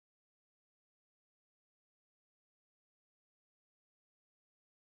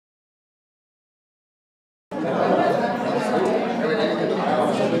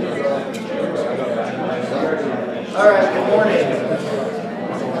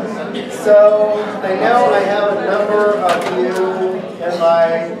So I know I have a number of you in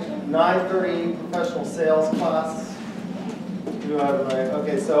my 9:30 professional sales class.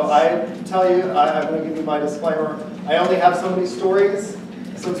 Okay, so I tell you, I'm going to give you my disclaimer. I only have so many stories.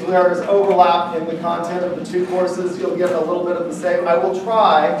 Since there is overlap in the content of the two courses, you'll get a little bit of the same. I will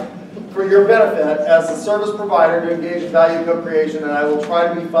try, for your benefit, as a service provider, to engage in value co-creation, and I will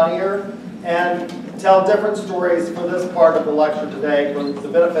try to be funnier and tell different stories for this part of the lecture today for the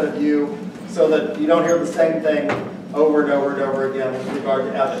benefit of you, so that you don't hear the same thing over and over and over again with regard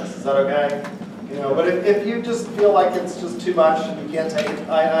to ethics. Is that okay? You know, but if you just feel like it's just too much and you can't take it,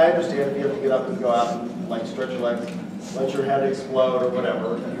 I understand if you have to get up and go out and like stretch your legs, let your head explode or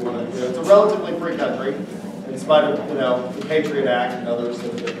whatever you want to do. It's a relatively free country, in spite of the Patriot Act and others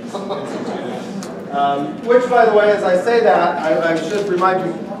that have been instituted. Which, by the way, as I say that, I should remind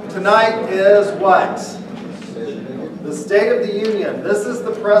you, tonight is what? The State of the Union. This is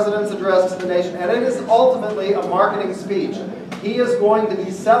the President's address to the nation, and it is ultimately a marketing speech. He is going to be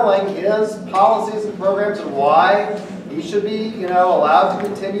selling his policies and programs and why he should be, allowed to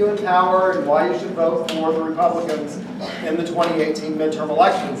continue in power and why you should vote for the Republicans in the 2018 midterm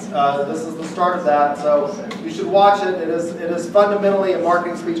elections. This is the start of that, so you should watch it. It is fundamentally a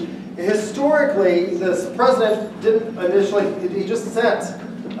marketing speech. Historically, this president didn't initially, he just sent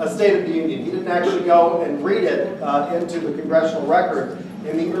a State of the Union. He didn't actually go and read it into the congressional record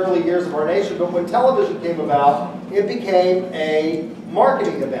in the early years of our nation, but when television came about, it became a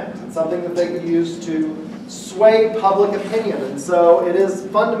marketing event. It's something that they could use to sway public opinion, and so it is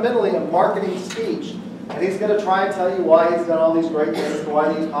fundamentally a marketing speech, and he's going to try and tell you why he's done all these great things, and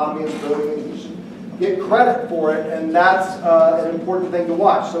why the economy is booming, and he should get credit for it, and that's an important thing to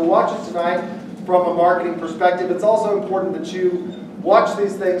watch. So watch it tonight from a marketing perspective. It's also important that you watch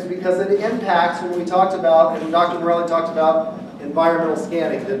these things because it impacts, when we talked about, and Dr. Morelli talked about environmental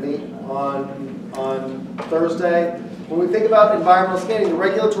scanning, didn't he, on Thursday? When we think about environmental scanning, the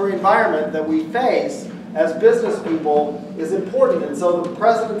regulatory environment that we face as business people is important, and so the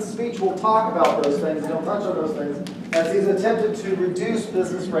President's speech will talk about those things, and he'll touch on those things as he's attempted to reduce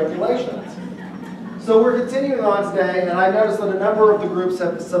business regulations. So we're continuing on today, and I noticed that a number of the groups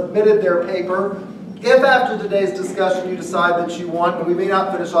have submitted their paper. If after today's discussion you decide that you want, and we may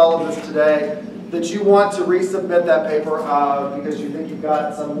not finish all of this today, that you want to resubmit that paper because you think you've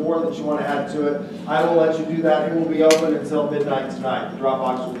got some more that you want to add to it, I will let you do that. It will be open until midnight tonight. The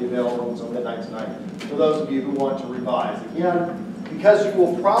Dropbox will be available until midnight tonight for those of you who want to revise. Again, because you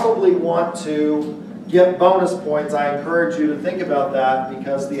will probably want to get bonus points, I encourage you to think about that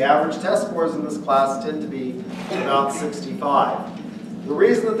because the average test scores in this class tend to be about 65. The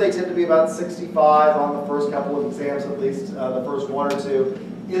reason that they tend to be about 65 on the first couple of exams, at least the first one or two,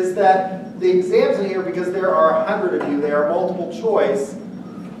 is that the exams in here, because there are 100 of you, they are multiple choice,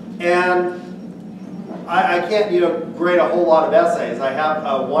 and I can't grade a whole lot of essays. I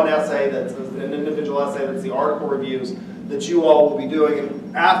have one essay that's an individual essay that's the article reviews that you all will be doing,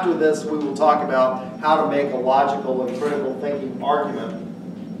 and after this we will talk about how to make a logical and critical thinking argument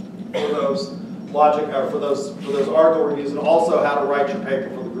for those for those article reviews, and also how to write your paper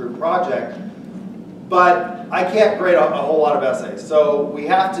for the group project. But I can't grade a whole lot of essays, so we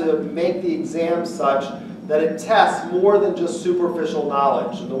have to make the exam such that it tests more than just superficial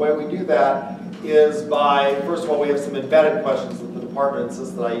knowledge. And the way we do that is by, first of all, we have some embedded questions that the department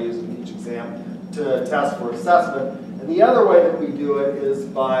insists that I use in each exam to test for assessment. And the other way that we do it is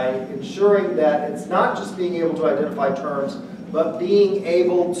by ensuring that it's not just being able to identify terms, but being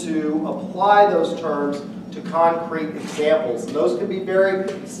able to apply those terms to concrete examples. And those can be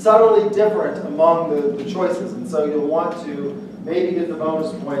very subtly different among the choices. And so you'll want to maybe get the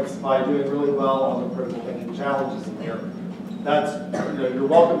bonus points by doing really well on the critical thinking challenges in here. That's, you're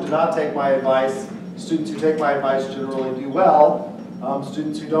welcome to not take my advice. Students who take my advice generally do well.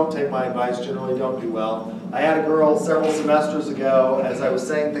 Students who don't take my advice generally don't do well. I had a girl several semesters ago, as I was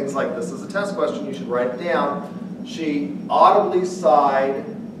saying things like, this is a test question, you should write it down. She audibly sighed,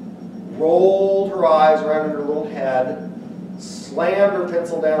 rolled her eyes around in her little head, slammed her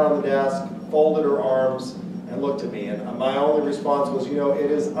pencil down on the desk, folded her arms, and looked at me. And my only response was,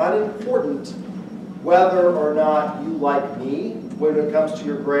 it is unimportant whether or not you like me when it comes to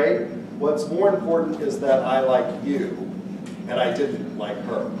your grade. What's more important is that I like you, and I didn't like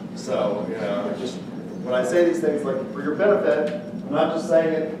her. So, just when I say these things, like for your benefit, I'm not just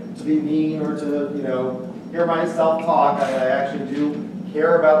saying it to be mean or to, hear myself talk. I actually do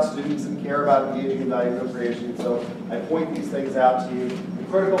care about students and care about engaging in value co-creation. So I point these things out to you. The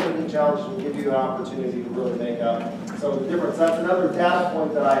critical thinking challenge will give you an opportunity to really make up some of the difference. That's another data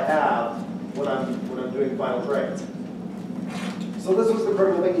point that I have when I'm doing final grades. So So this was the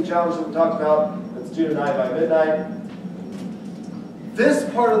critical thinking challenge that we talked about. It's due tonight by midnight.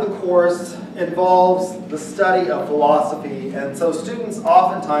 This part of the course involves the study of philosophy, and so students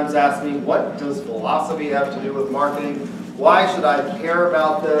oftentimes ask me, what does philosophy have to do with marketing? Why should I care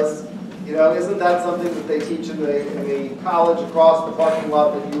about this? You know, isn't that something that they teach in the college across the parking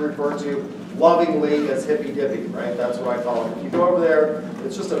lot that you refer to lovingly as hippy-dippy, right? That's what I call it. If you go over there,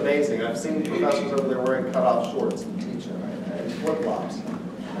 it's just amazing. I've seen professors over there wearing cut-off shorts teaching, right? And flip-flops.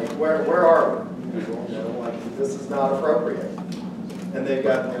 Like, where are we? You know, like, this is not appropriate. And they've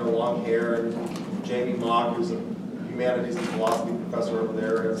got, you know, long hair, and Jamie Mock, who's a humanities and philosophy professor over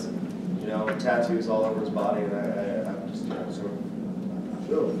there, has, you know, tattoos all over his body, and I'm just, you know, sort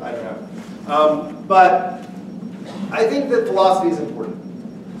of, I don't know. But I think that philosophy is important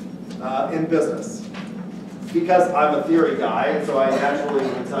in business, because I'm a theory guy, and so I naturally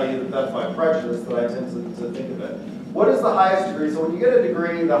will tell you that that's my prejudice, that I tend to think of it. What is the highest degree? So when you get a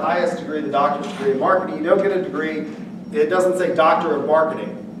degree, the highest degree, the doctorate degree in marketing, you don't get a degree, it doesn't say Doctor of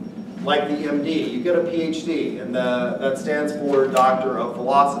Marketing, like the MD. You get a PhD, and that stands for Doctor of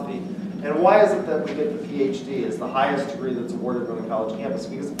Philosophy. And why is it that we get the PhD as the highest degree that's awarded on a college campus?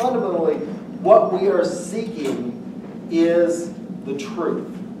 Because fundamentally, what we are seeking is the truth.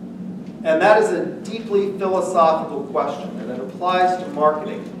 And that is a deeply philosophical question, and it applies to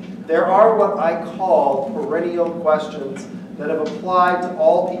marketing. There are what I call perennial questions that have applied to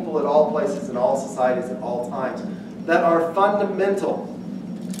all people at all places in all societies at all times that are fundamental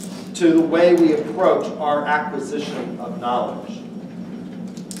to the way we approach our acquisition of knowledge.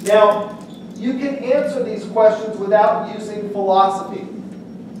 Now, you can answer these questions without using philosophy,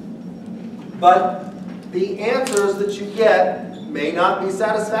 but the answers that you get may not be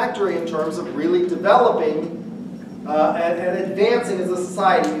satisfactory in terms of really developing and advancing as a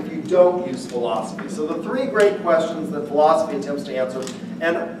society if you don't use philosophy. So the three great questions that philosophy attempts to answer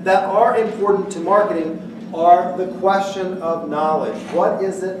and that are important to marketing are the question of knowledge. What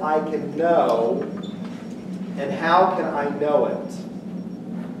is it I can know, and how can I know it?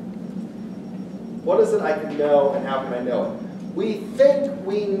 What is it I can know, and how can I know it? We think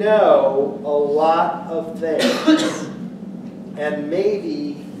we know a lot of things, and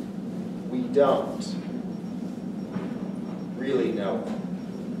maybe we don't really know it.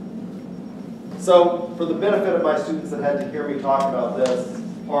 So, for the benefit of my students that had to hear me talk about this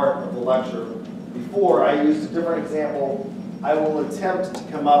part of the lecture before, I used a different example. I will attempt to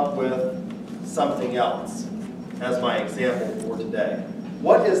come up with something else as my example for today.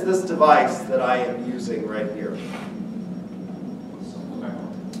 What is this device that I am using right here?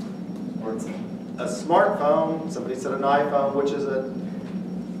 Or it's a smartphone. Somebody said an iPhone. Which is it?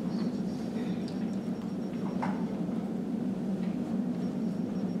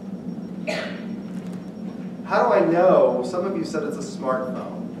 How do I know? Some of you said it's a smartphone.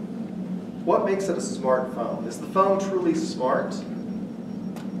 What makes it a smartphone? Is the phone truly smart?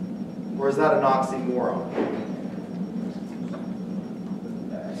 Or is that an oxymoron?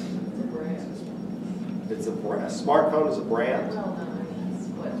 It's a brand. A smartphone is a brand? Well, no, I mean, it's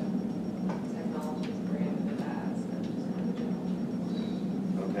what technology is branded as.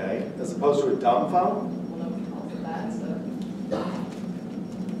 Okay. As opposed to a dumb phone? Well, nobody calls it that, so.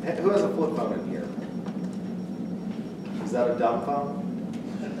 Who has a flip phone in here? Is that a dumb phone?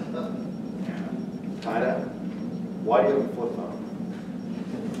 Kinda? Why do you have a flip phone?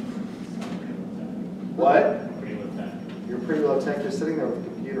 What? Pretty low tech. You're pretty low tech. You're sitting there with a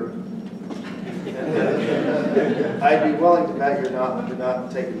computer. I'd be willing to bet you're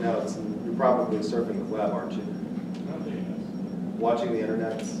not taking notes, and you're probably surfing the web, aren't you? Watching the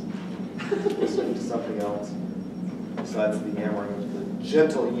internet, listening to something else besides the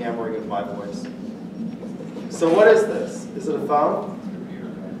gentle yammering of my voice. So what is this? Is it a phone?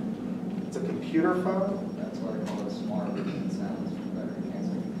 It's a computer phone? That's why they call it smart. It sounds better. You can't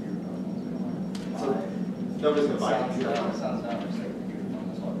say computer phone. So nobody's going to buy a computer It phone. sounds better to say computer phone.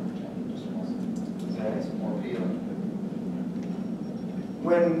 That's why we're changing. Just wants some more appealing.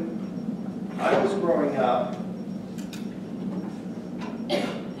 When I was growing up,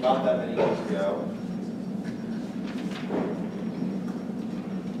 not that many years ago,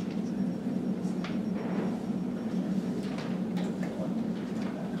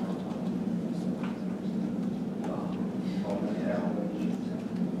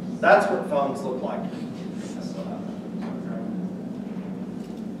 that's what phones look like.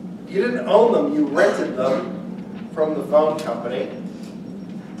 You didn't own them, you rented them from the phone company.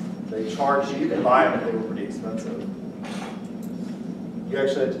 They charged you, you could buy them, but they were pretty expensive. You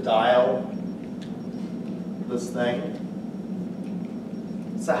actually had to dial this thing.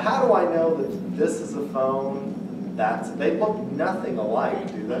 So how do I know that this is a phone and They look nothing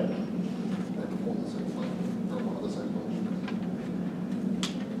alike, do they?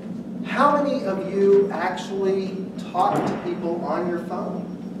 How many of you actually talk to people on your phone?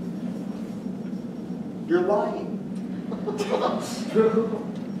 You're lying.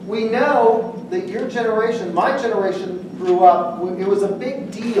 We know that your generation, my generation, grew up, it was a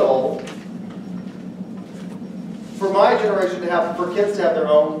big deal for my generation for kids to have their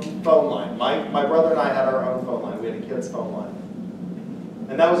own phone line. My brother and I had our own phone line. We had a kid's phone line.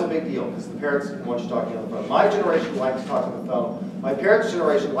 And that was a big deal because the parents didn't want you talking on the phone. My generation liked to talk on the phone. My parents'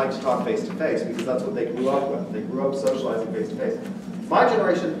 generation liked to talk face-to-face because that's what they grew up with. They grew up socializing face-to-face. My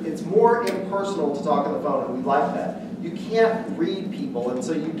generation, it's more impersonal to talk on the phone, and we like that. You can't read people, and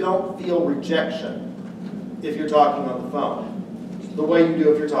so you don't feel rejection if you're talking on the phone the way you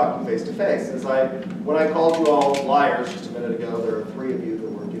do if you're talking face-to-face. When I called you all liars just a minute ago, there are 3 of you that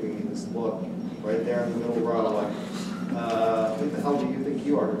were giving me this look right there in the middle row, like, who the hell do you think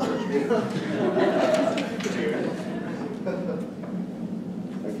you are to judge me?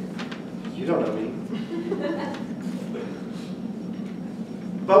 You don't know me.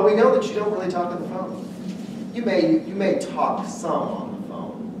 But we know that you don't really talk on the phone. You may talk some on the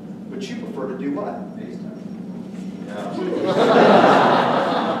phone, but you prefer to do what? No.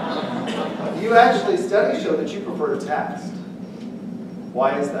 You actually, studies show that you prefer to text.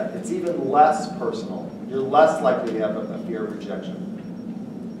 Why is that? It's even less personal. You're less likely to have a fear of rejection.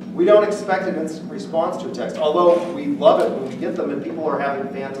 We don't expect an instant response to a text, although we love it when we get them and people are having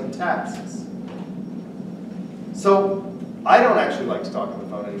phantom texts. So I don't actually like to talk on the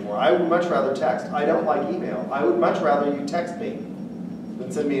phone anymore. I would much rather text. I don't like email. I would much rather you text me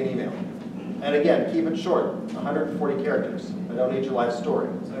than send me an email. And again, keep it short, 140 characters. I don't need your life story.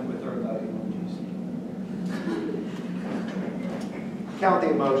 Same with our emojis. Count the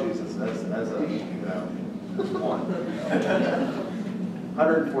emojis as a, one.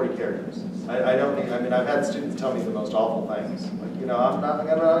 140 characters. I don't need, I've had students tell me the most awful things. Like, I'm not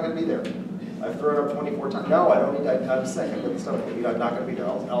going to be there. I've thrown up 24 times. No, I don't need, I'm sick. I've got the stomach. I'm not going to be there.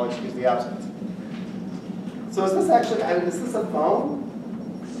 I'll excuse the absence. So is this actually, is this a phone?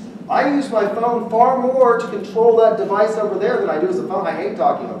 I use my phone far more to control that device over there than I do as a phone. I hate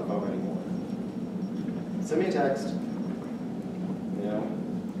talking on the phone anymore. Send me a text.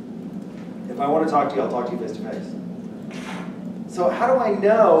 If I want to talk to you, I'll talk to you face to face. So how do I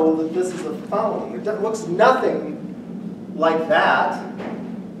know that this is a phone? It looks nothing like that,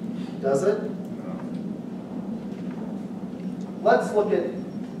 does it? Let's look at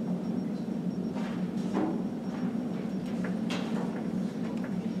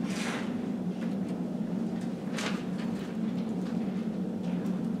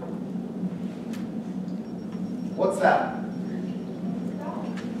what's that?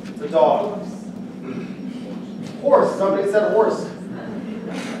 It's a dog. Horse. Somebody said horse.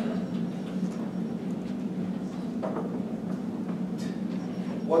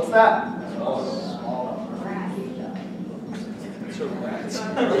 What's that? It's a rat.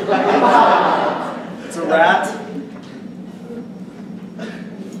 It's a rat.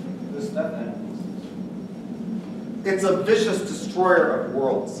 There's nothing. It's a vicious destroyer of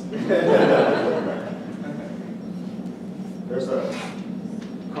worlds. There's a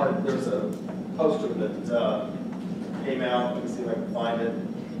poster that came out. Let me see if I can find it.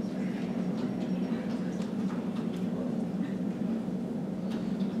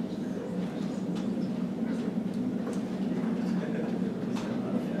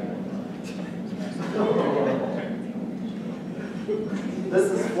 This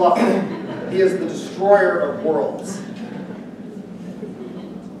is Fluffy. He is the destroyer of worlds.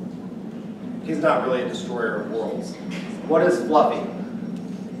 He's not really a destroyer of worlds. What is Fluffy?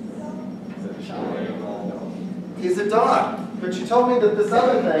 He's a dog. But you told me that this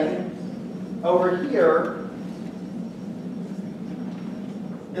other thing over here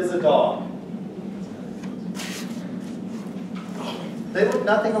is a dog. They look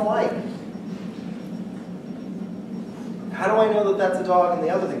nothing alike. How do I know that that's a dog and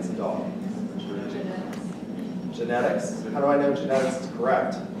the other thing's a dog? Genetics. How do I know genetics is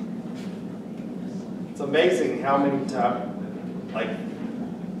correct? It's amazing how many times, like,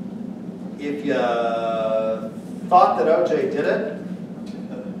 if you thought that OJ did it,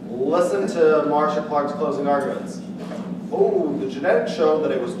 listen to Marcia Clark's closing arguments. Oh, the genetics showed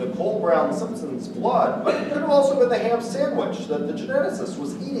that it was Nicole Brown Simpson's blood, but it could have also been the ham sandwich that the geneticist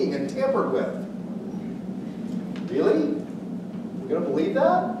was eating and tampered with. Really? We're going to believe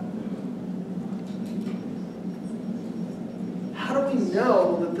that? How do we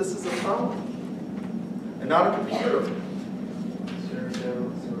know that this is a phone and not a computer?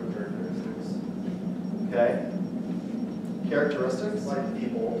 Okay. characteristics. Like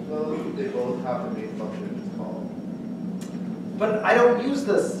people, they both have the main function it's called. But I don't use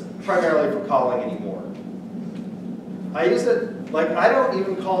this primarily for calling anymore. I use it, like, I don't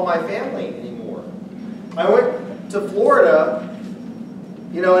even call my family anymore. I went to Florida,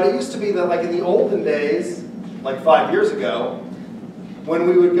 you know, and it used to be that, like, in the olden days, like 5 years ago, when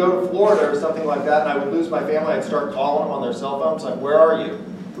we would go to Florida or something like that, and I would lose my family, I'd start calling them on their cell phones, like, where are you?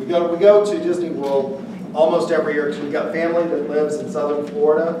 We go to Disney World almost every year, because we've got family that lives in southern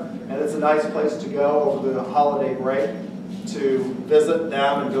Florida, and it's a nice place to go over the holiday break to visit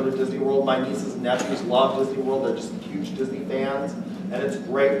them and go to Disney World. My nieces and nephews love Disney World. They're just huge Disney fans, and it's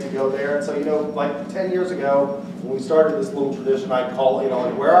great to go there. And so, you know, like 10 years ago, when we started this little tradition, I'd call, you know,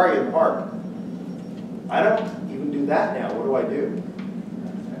 like, where are you in the park? I don't even do that now. What do I do?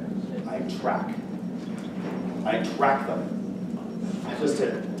 I track them. I just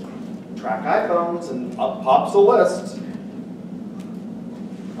hit track iPhones, and up pops a list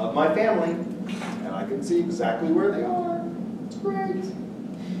of my family, and I can see exactly where they are. It's great.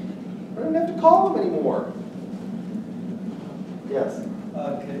 I don't have to call them anymore. Yes?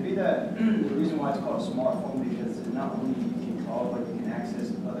 Could it be that the reason why it's called a smartphone, because not only you can call, but you can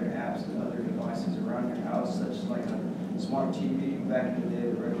access other apps and other devices around your house, such as like a smart TV. Back in the day,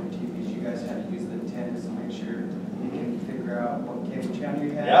 the regular TVs, you guys had to use the antennas to make sure you can figure out what cable channel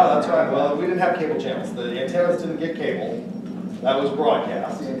you had. Yeah, that's right. Well, we didn't have cable channels. The antennas didn't get cable. That was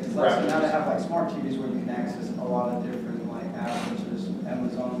broadcast. Yeah, because so now they have like smart TVs where you can access a lot of different like apps, such as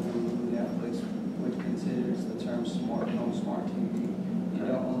Amazon, Hulu, Netflix, which considers the term smartphone, smart TV. You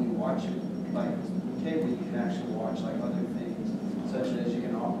don't only watch it like cable, you can actually watch like other things, such as you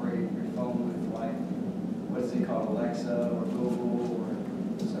can operate your phone with like, what is it called, Alexa or Google, or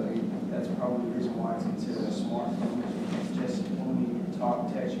so that's probably the reason why it's considered a smartphone. It's just only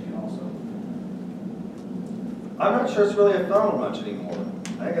talk, text, you can also. I'm not sure it's really a phone much anymore.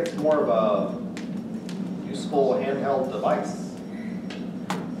 I think it's more of a useful handheld device.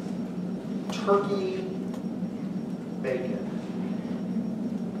 Turkey bacon.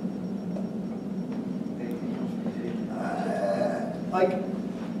 Like,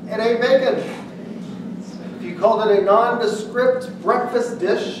 it ain't bacon. If you called it a nondescript breakfast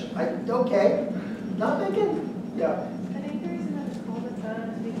dish, okay, not bacon. Yeah. I think the reason that it's called a phone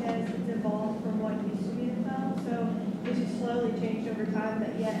is because it's evolved from what used to be the phone. So it just slowly changed over time,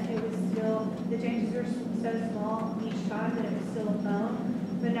 but yet it was still, the changes were so small each time that it was still a phone.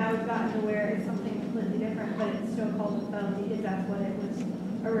 But now we've gotten to where it's something completely different, but it's still called a phone because that's what it was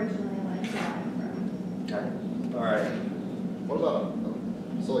originally like derived from. Okay. All right. What about,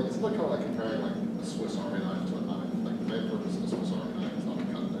 so like, isn't that kind of like comparing like a Swiss Army knife to a knife? Like the main purpose of a Swiss Army knife is not to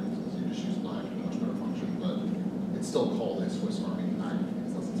cut things, is you just use a knife to much better function, but it's still called a Swiss Army knife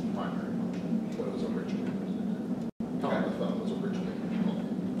because that's its primary function, what it was originally used to do. Kind of like the phone was originally called.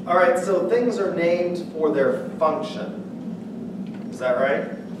 All right, so things are named for their function. Is that right?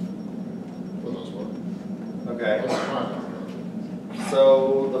 For the most part. Okay. What's the primary function?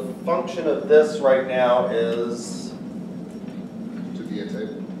 So the function of this right now is, To be a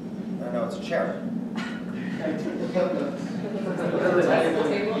table. I don't know, it's a chair. It can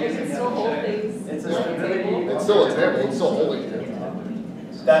still hold things. It's a Yeah. stability. It's still a table, it's still holding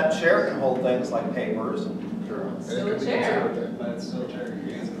it. That chair can hold things like papers. Sure. And Still it a can be chair. considered a table. But it's still charity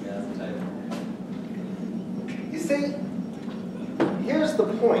using it as a type. You see, here's the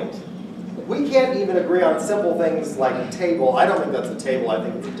point. We can't even agree on simple things like a table. I don't think that's a table, I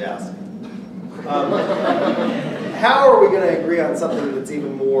think it's a desk. How are we going to agree on something that's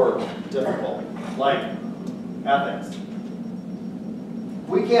even more difficult, like ethics?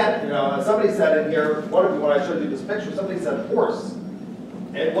 We can't, you know, somebody said in here, when I showed you this picture, somebody said horse.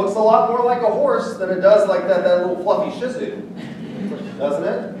 It looks a lot more like a horse than it does like that little fluffy Shih Tzu, doesn't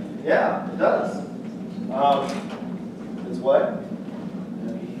it? Yeah, it does. It's what?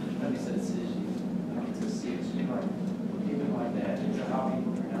 Let me say it's a C, like, even like that, it's how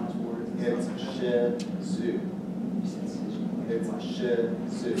people pronounce words. It's Shih Tzu. It's Shih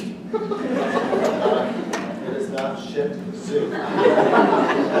Tzu. It is not shit zoo.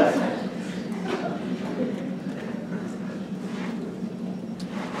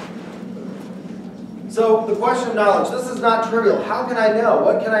 So the question of knowledge, this is not trivial. How can I know?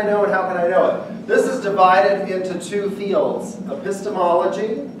 What can I know and how can I know it? This is divided into two fields.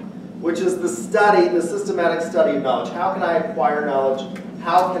 Epistemology, which is the study, the systematic study of knowledge. How can I acquire knowledge?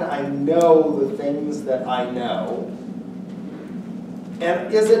 How can I know the things that I know?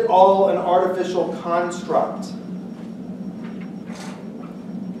 And is it all an artificial construct?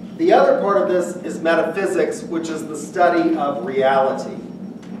 The other part of this is metaphysics, which is the study of reality.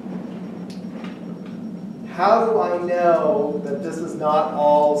 How do I know that this is not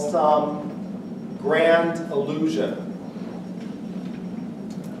all some grand illusion?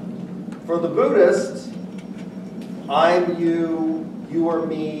 For the Buddhist, I'm you, you are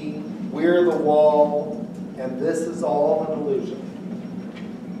me, we're the wall, and this is all an illusion.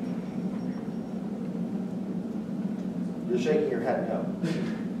 You're shaking your head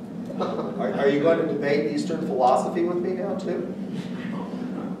no. Are you going to debate Eastern philosophy with me now too?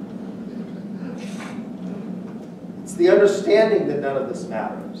 It's the understanding that none of this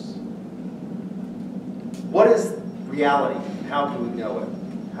matters. What is reality? How can we know it?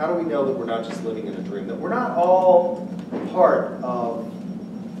 How do we know that we're not just living in a dream? That we're not all part of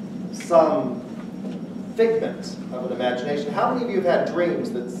some figment of an imagination? How many of you have had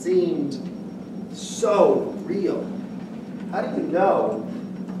dreams that seemed so real? How do you know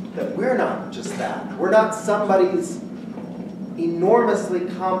that we're not just that? We're not somebody's enormously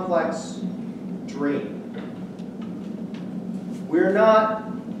complex dream. We're not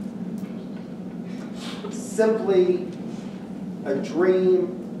simply a dream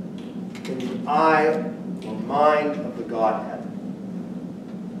in the eye or mind of the Godhead.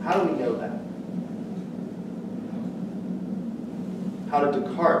 How do we know that? How did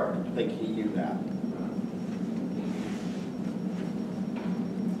Descartes think he knew that?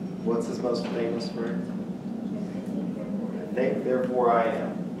 What's his most famous phrase? I think, therefore I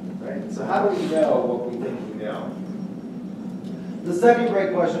am. Right? So how do we know what we think we know? The second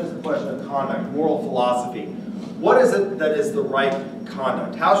great question is the question of conduct, moral philosophy. What is it that is the right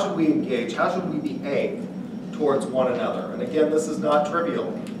conduct? How should we engage? How should we behave towards one another? And again, this is not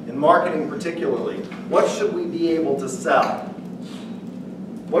trivial. In marketing particularly, what should we be able to sell?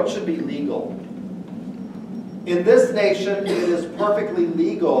 What should be legal? In this nation, it is perfectly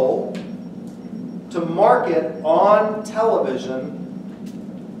legal to market on television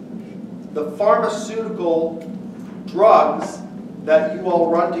the pharmaceutical drugs that you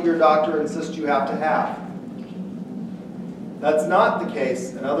all run to your doctor and insist you have to have. That's not the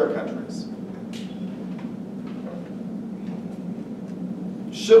case in other countries.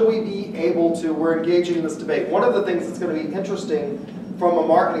 Should we be able to, we're engaging in this debate. One of the things that's going to be interesting from a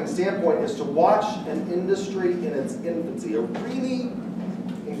marketing standpoint is to watch an industry in its infancy, a really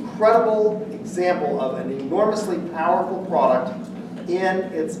incredible example of an enormously powerful product in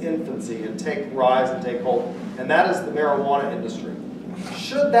its infancy and take rise and take hold, and that is the marijuana industry.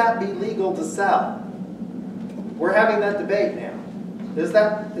 Should that be legal to sell? We're having that debate now. Is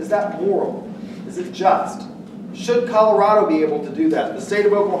that moral? Is it just? Should Colorado be able to do that? The state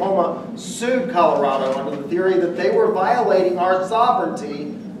of Oklahoma sued Colorado under the theory that they were violating our sovereignty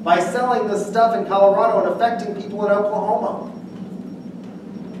by selling this stuff in Colorado and affecting people in Oklahoma.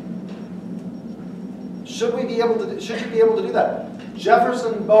 Should you be able to do that?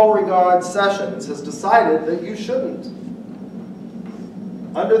 Jefferson Beauregard Sessions has decided that you shouldn't.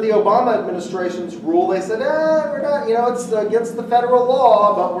 Under the Obama administration's rule, they said, we're not, it's against the federal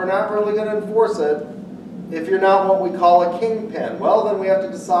law, but we're not really going to enforce it if you're not what we call a kingpin. Well, then we have to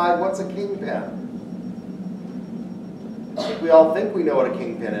decide what's a kingpin. We all think we know what a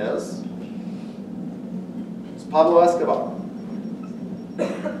kingpin is. It's Pablo Escobar,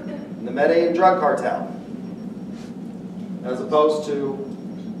 the Medellin drug cartel, as opposed to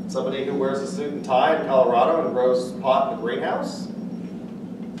somebody who wears a suit and tie in Colorado and grows pot in the greenhouse.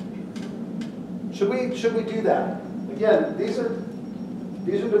 Should we do that? Again, these are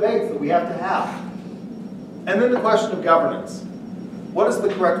debates that we have to have. And then the question of governance. What is the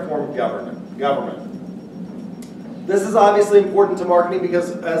correct form of government? This is obviously important to marketing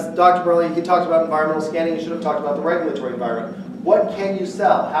because, as Dr. Burley, he talked about environmental scanning, he should have talked about the regulatory environment. What can you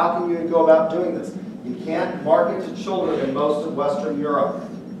sell? How can you go about doing this? You can't market to children in most of Western Europe.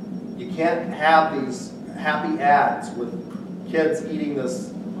 You can't have these happy ads with kids eating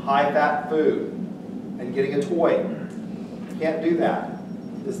this high-fat food and getting a toy. You can't do that.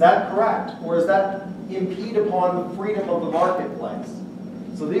 Is that correct? Or does that impede upon the freedom of the marketplace?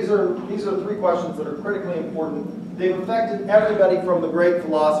 So these are three questions that are critically important. They've affected everybody from the great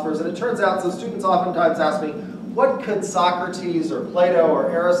philosophers, and it turns out, so students oftentimes ask me, what could Socrates or Plato or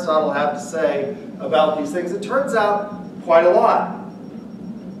Aristotle have to say about these things? It turns out quite a lot.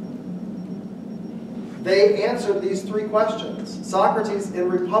 They answered these three questions. Socrates in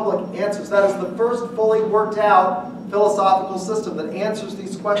Republic answers. That is the first fully worked out philosophical system that answers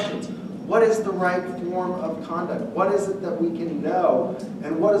these questions. What is the right form of conduct? What is it that we can know?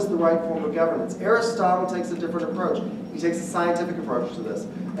 And what is the right form of governance? Aristotle takes a different approach. He takes a scientific approach to this.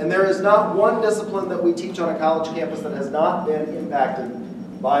 And there is not one discipline that we teach on a college campus that has not been impacted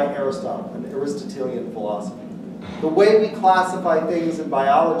by Aristotle, an Aristotelian philosophy. The way we classify things in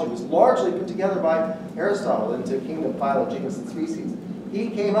biology was largely put together by Aristotle into Kingdom, Philo, Genus, and Species. He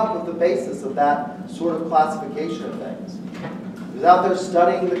came up with the basis of that sort of classification of things. He was out there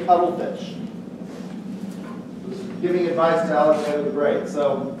studying the cuttlefish. He was giving advice to Alexander the Great.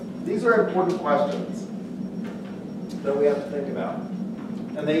 So these are important questions that we have to think about.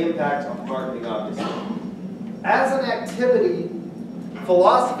 And they impact on marketing, obviously. As an activity,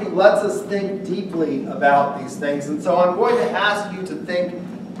 philosophy lets us think deeply about these things. And so I'm going to ask you to think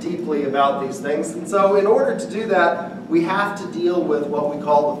deeply about these things. And so in order to do that, we have to deal with what we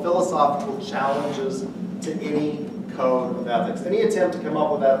call the philosophical challenges to any code of ethics. Any attempt to come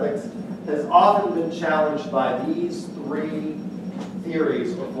up with ethics has often been challenged by these three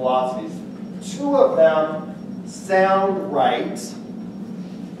theories or philosophies. Two of them sound right,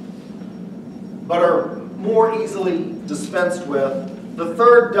 but are more easily dispensed with. The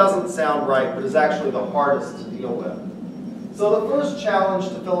third doesn't sound right, but is actually the hardest to deal with. So the first challenge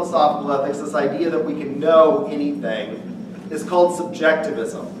to philosophical ethics, this idea that we can know anything, is called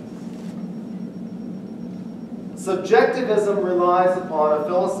subjectivism. Subjectivism relies upon a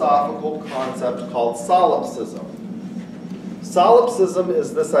philosophical concept called solipsism. Solipsism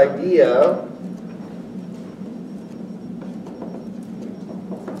is this idea,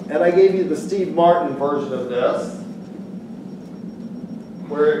 and I gave you the Steve Martin version of this,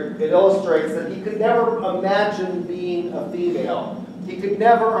 where it illustrates that he could never imagine being a female. He could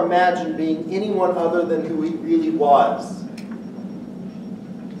never imagine being anyone other than who he really was.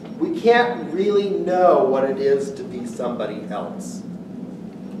 We can't really know what it is to be somebody else,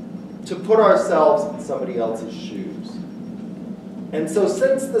 to put ourselves in somebody else's shoes. And so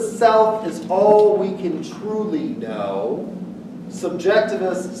since the self is all we can truly know,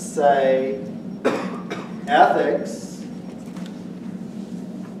 subjectivists say ethics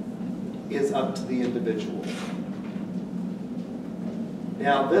is up to the individual.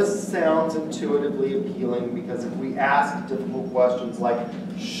 Now, this sounds intuitively appealing because if we ask difficult questions like,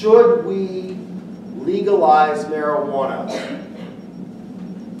 should we legalize marijuana?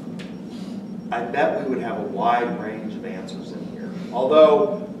 I bet we would have a wide range of answers in here.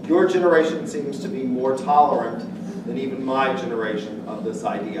 Although your generation seems to be more tolerant than even my generation of this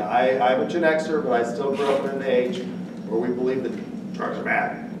idea. I'm a Gen Xer, but I still grew up in an age where we believe that drugs are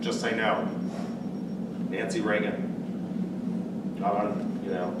bad. Just say no. Nancy Reagan. Not on,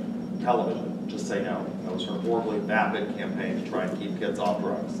 television. Just say no. That was her horribly vapid campaign to try and keep kids off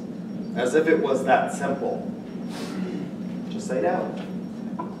drugs. As if it was that simple. Just say no.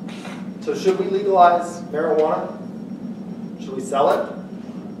 So should we legalize marijuana? Should we sell it?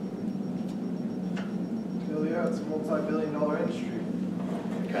 Hell yeah, it's a multi-billion-dollar industry.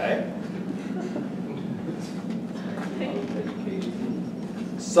 Okay.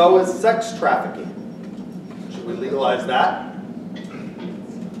 So is sex trafficking. Should we legalize that?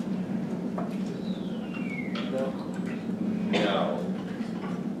 No.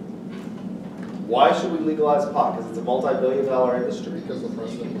 Why should we legalize pot? Because it's a multi-billion-dollar industry. Because the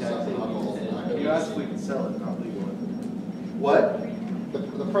precedent was set for alcohol and tobacco. You actually can sell it, not legal. What?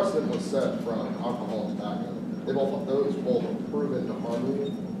 The precedent was set from alcohol and tobacco. Those both are proven to harm you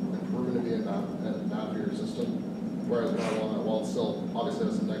and proven to be bad for your system. Whereas marijuana, while it still obviously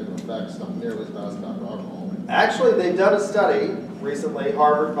has some negative effects, not nearly as bad as tobacco or alcohol. Actually, they've done a study recently.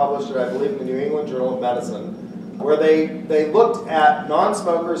 Harvard published it, I believe, in the New England Journal of Medicine, where they looked at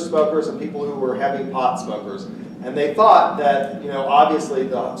non-smokers, smokers, and people who were heavy pot smokers. And they thought that, obviously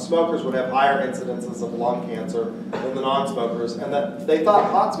the smokers would have higher incidences of lung cancer than the non-smokers, and that they thought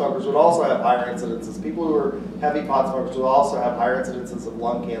pot smokers would also have higher incidences. People who were heavy pot smokers would also have higher incidences of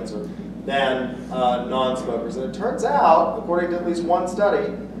lung cancer than non-smokers. And it turns out, according to at least one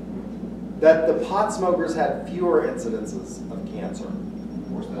study, that the pot smokers had fewer incidences of cancer.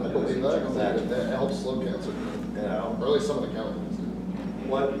 I believe that. It helps slow cancer. Or at least some of the chemicals do.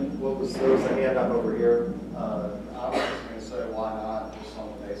 What was there was a hand up over here? I was just going to say, why not, just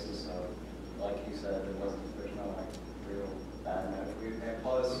on the basis of, like you said, there's no real bad medical. And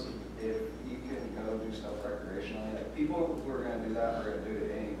plus, if you can go do stuff recreationally, people who are going to do that are going to do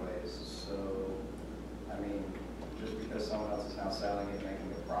it anyways. So, I mean, just because someone else is now selling it,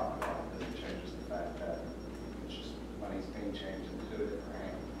 making a profit on it, doesn't change the fact that it's just money's being changed into a different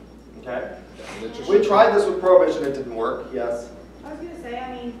hand. Okay. We tried this with prohibition, it didn't work, yes. I was gonna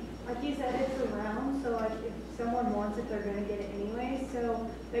say, like you said, it's around, so like if someone wants it, they're gonna get it anyway. So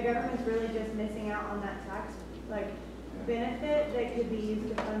the government's really just missing out on that tax benefit that could be used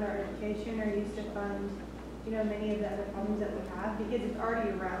to fund our education or used to fund, many of the other problems that we have because it's already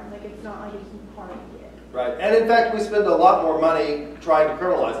around. Like it's not like it's hard to get. Right, and in fact, we spend a lot more money trying to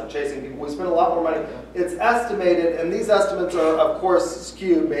criminalize it, chasing people. We spend a lot more money. It's estimated, and these estimates are, of course,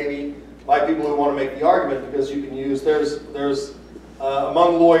 skewed maybe by people who want to make the argument, because you can use,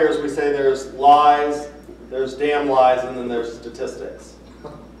 among lawyers we say there's lies, there's damn lies, and then there's statistics.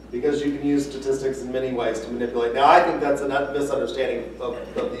 Because you can use statistics in many ways to manipulate. Now I think that's a misunderstanding of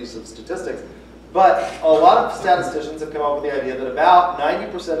the use of statistics. But a lot of statisticians have come up with the idea that about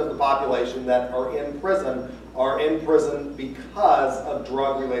 90% of the population that are in prison because of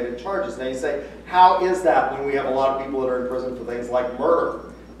drug-related charges. Now you say, how is that when we have a lot of people that are in prison for things like murder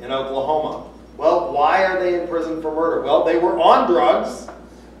in Oklahoma? Well, why are they in prison for murder? Well, they were on drugs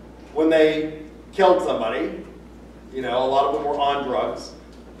when they killed somebody. You know, a lot of them were on drugs.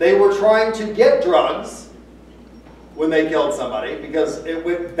 They were trying to get drugs when they killed somebody because it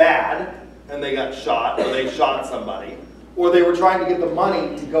went bad and they got shot, or they shot somebody, or they were trying to get the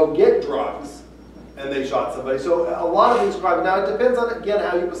money to go get drugs and they shot somebody. So a lot of these crimes, now it depends on, again,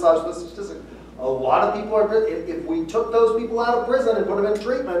 how you massage the statistics. A lot of people are, if we took those people out of prison and put them in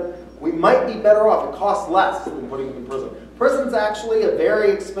treatment, we might be better off. It costs less than putting them in prison. Prison's actually a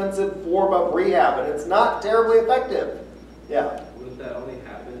very expensive form of rehab, and it's not terribly effective. Yeah? Wouldn't that only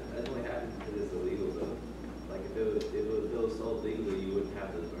happen? That only happens because it's illegal, though. Like if it was sold legally, you wouldn't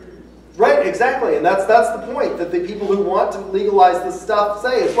have those murders. Right, exactly, and that's the point that the people who want to legalize this stuff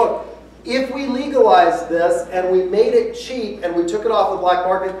say is, look, if we legalized this and we made it cheap and we took it off the black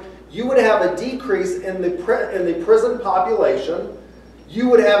market, you would have a decrease in the prison population. You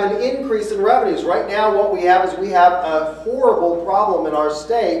would have an increase in revenues. Right now what we have is we have a horrible problem in our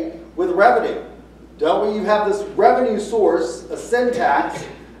state with revenue. Don't we? You have this revenue source, a sin tax,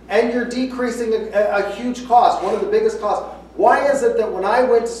 and you're decreasing a huge cost, one of the biggest costs. Why is it that when I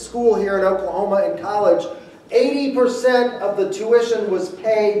went to school here in Oklahoma in college, 80% of the tuition was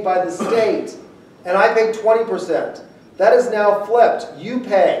paid by the state, and I paid 20%. That is now flipped. You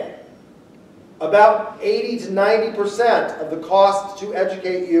pay about 80 to 90% of the cost to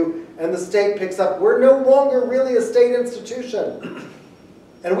educate you, and the state picks up. We're no longer really a state institution.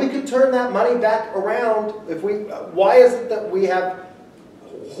 And we could turn that money back around if we, why is it that we have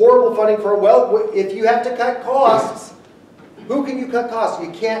horrible funding for, well, if you have to cut costs, who can you cut costs?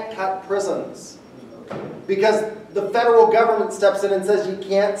 You can't cut prisons. Because the federal government steps in and says you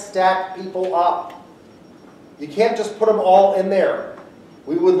can't stack people up. You can't just put them all in there.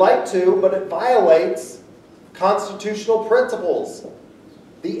 We would like to, but it violates constitutional principles.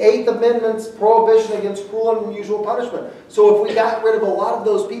 The 8th Amendment's prohibition against cruel and unusual punishment. So if we got rid of a lot of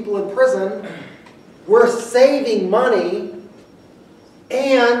those people in prison, we're saving money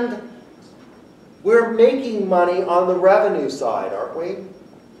and we're making money on the revenue side, aren't we?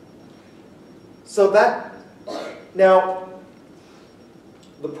 So that, now,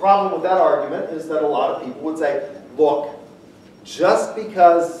 the problem with that argument is that a lot of people would say, look, just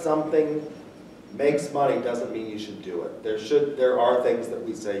because something makes money doesn't mean you should do it. There are things that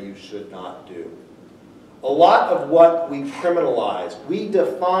we say you should not do. A lot of what we criminalize, we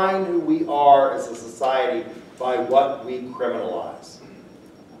define who we are as a society by what we criminalize.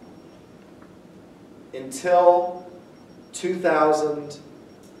 Until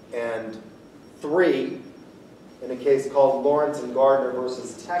 2003, in a case called Lawrence and Gardner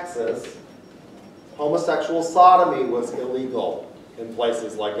versus Texas, homosexual sodomy was illegal in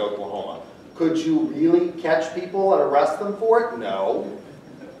places like Oklahoma. Could you really catch people and arrest them for it? No.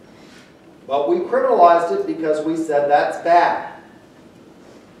 But we criminalized it because we said that's bad.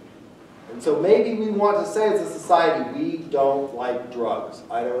 And so maybe we want to say as a society, we don't like drugs.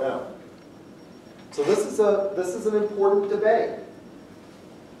 I don't know. So this is an important debate.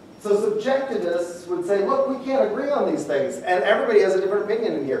 So subjectivists would say, look, we can't agree on these things, and everybody has a different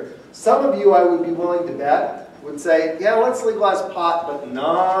opinion in here. Some of you, I would be willing to bet, would say, yeah, let's legalize pot, but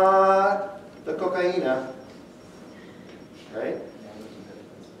not the cocaina, right?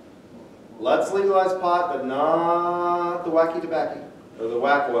 Let's legalize pot, but not the wacky tobacco, or the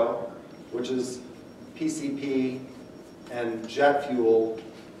whack oil, which is PCP and jet fuel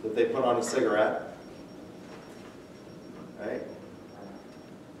that they put on a cigarette. Right?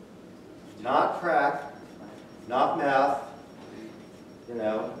 Not crack, not meth, you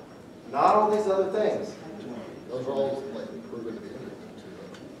know, not all these other things. Those are all like proven to be addictive too.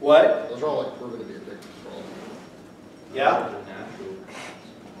 What? Those are all like proven to be addictive for all. Yeah?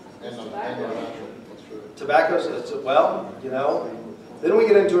 And they're natural. That's true. Tobacco's, well, you know, then we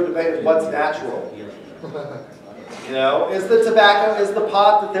get into a debate of what's natural. You know, is the tobacco, is the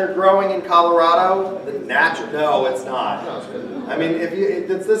pot that they're growing in Colorado the natural? No, it's not. I mean,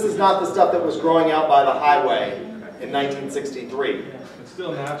 this is not the stuff that was growing out by the highway in 1963. It's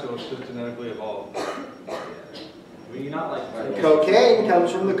still natural, it's just genetically evolved. I mean, you're not like... Cocaine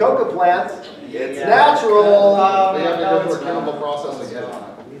comes from the coca plant. It's natural. They have to go through a chemical process again.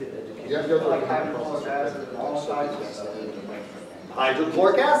 You have to go through Like a chemical hydrochloric process. acid and all types of stuff.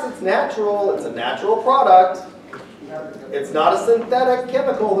 Hydrochloric acid's natural, it's a natural product. It's not a synthetic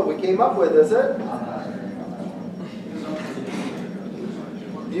chemical that we came up with, is it?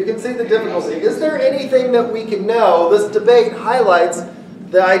 You can see the difficulty. Is there anything that we can know? This debate highlights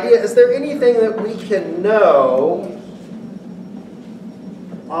the idea, is there anything that we can know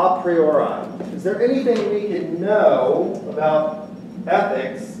a priori? Is there anything we can know about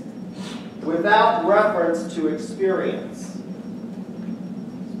ethics without reference to experience?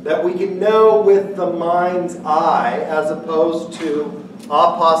 That we can know with the mind's eye as opposed to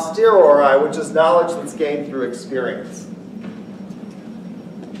a posteriori, which is knowledge that's gained through experience.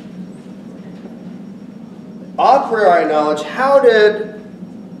 A priori knowledge, how did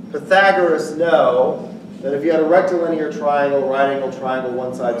Pythagoras know that if you had a rectilinear triangle, right angle triangle,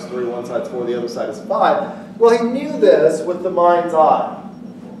 one side's 3, one side's 4, the other side is 5? Well, he knew this with the mind's eye.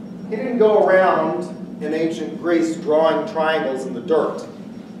 He didn't go around in ancient Greece drawing triangles in the dirt.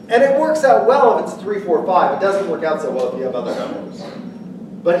 And it works out well if it's 3, 4, 5. It doesn't work out so well if you have other numbers.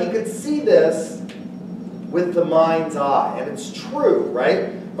 But he could see this with the mind's eye. And it's true,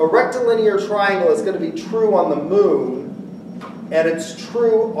 right? A rectilinear triangle is going to be true on the moon, and it's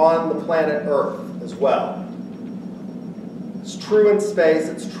true on the planet Earth as well. It's true in space.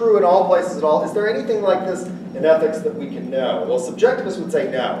 It's true in all places at all. Is there anything like this in ethics that we can know? Well, subjectivists would say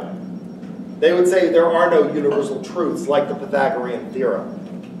no. They would say there are no universal truths like the Pythagorean theorem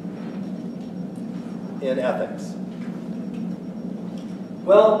in ethics.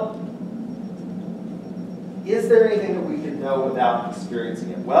 Well, is there anything that we can know without experiencing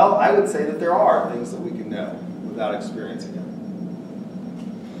it? Well, I would say that there are things that we can know without experiencing it.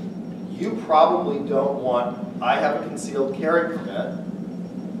 You probably don't want, I have a concealed carry permit.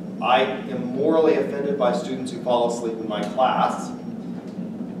 I am morally offended by students who fall asleep in my class.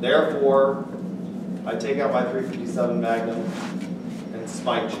 Therefore, I take out my .357 Magnum and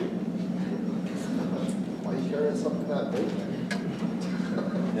spike you. Why are you carrying something that big,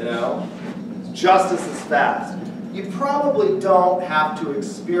 man? You know? Justice is fast. You probably don't have to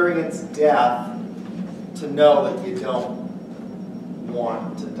experience death to know that you don't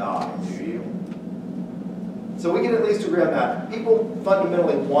want to die, do you? So we can at least agree on that. People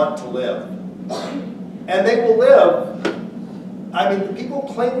fundamentally want to live. And they will live. I mean, people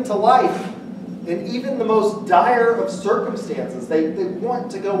cling to life in even the most dire of circumstances. They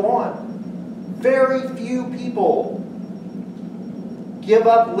want to go on. Very few people give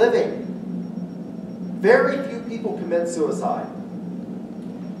up living. Very few people commit suicide.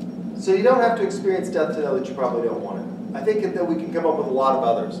 So you don't have to experience death to know that you probably don't want it. I think that we can come up with a lot of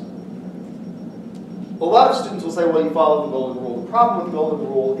others. A lot of students will say, well, you follow the golden rule. The problem with the golden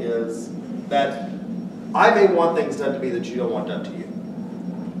rule is that I may want things done to me that you don't want done to you.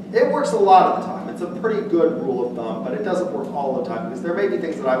 It works a lot of the time. It's a pretty good rule of thumb, but it doesn't work all the time because there may be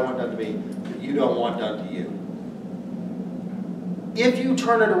things that I want done to me that you don't want done to you. If you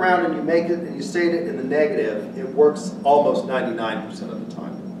turn it around and you make it and you state it in the negative, it works almost 99% of the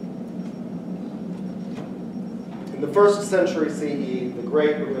time. In the 1st century CE, the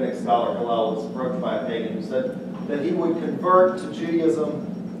great rabbinic scholar Hillel was approached by a pagan who said that he would convert to Judaism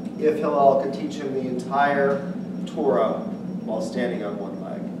if Hillel could teach him the entire Torah while standing on one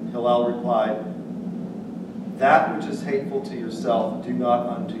leg. Hillel replied, "That which is hateful to yourself, do not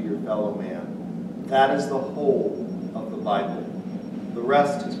unto your fellow man. That is the whole of the Bible. The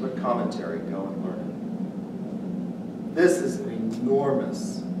rest is but commentary. Go and learn it." This is an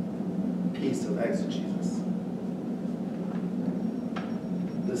enormous piece of exegesis.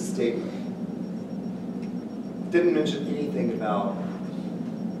 This statement didn't mention anything about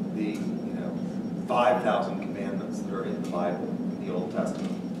the 5,000 commandments that are in the Bible, in the Old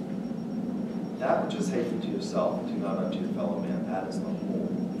Testament. That which is hateful to yourself, do not unto your fellow man. That is the whole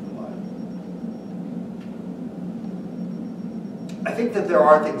of the Bible. I think that there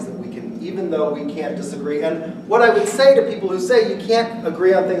are things that we can, even though we can't disagree, and what I would say to people who say you can't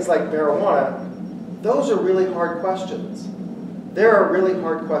agree on things like marijuana, those are really hard questions. There are really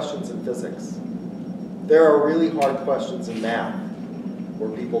hard questions in physics. There are really hard questions in math where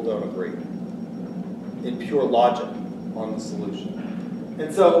people don't agree in pure logic on the solution.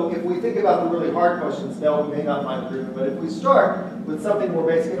 And so if we think about the really hard questions, no, we may not find agreement, but if we start with something more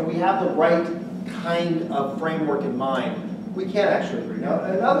basic and we have the right kind of framework in mind, we can actually agree. Now,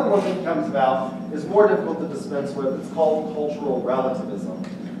 another one that comes about is more difficult to dispense with. It's called cultural relativism.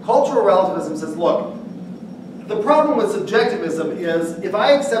 Cultural relativism says, look, the problem with subjectivism is if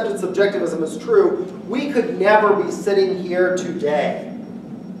I accepted subjectivism as true, we could never be sitting here today.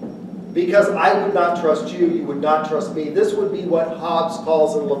 Because I would not trust you, you would not trust me. This would be what Hobbes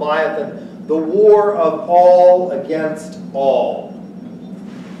calls in Leviathan, the war of all against all.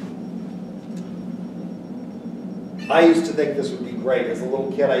 I used to think this would be great. As a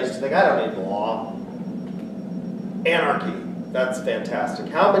little kid, I used to think, I don't need law. Anarchy, that's fantastic.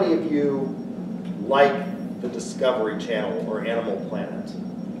 How many of you like the Discovery Channel or Animal Planet?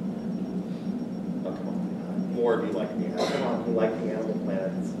 Oh, come on. More of you like the Come on, you like the Animal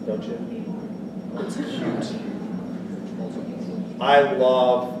Planet, don't you? It's cute. I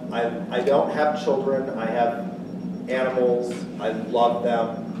don't have children. I have animals. I love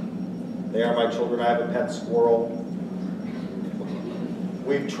them. They are my children. I have a pet squirrel.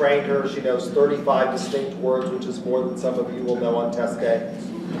 We've trained her. She knows 35 distinct words, which is more than some of you will know on test day.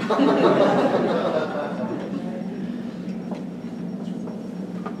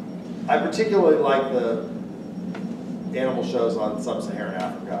 I particularly like the animal shows on sub-Saharan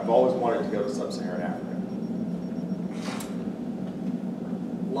Africa. I've always wanted to go to sub-Saharan Africa.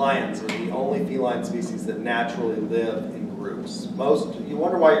 Lions are the only feline species that naturally live in groups. You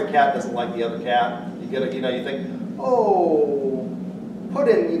wonder why your cat doesn't like the other cat. You think, oh,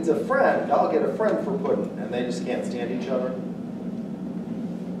 Puddin needs a friend. I'll get a friend for Puddin. And they just can't stand each other.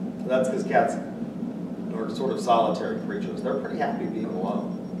 That's because cats are sort of solitary creatures. They're pretty happy being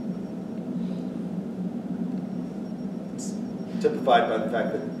alone. It's typified by the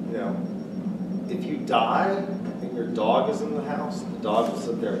fact that, if you die and your dog is in the house, the dog will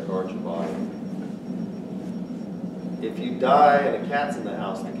sit there and guard your body. If you die and a cat's in the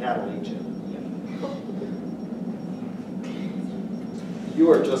house, the cat will eat you. You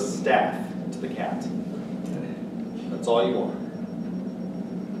are just staff to the cat. That's all you are.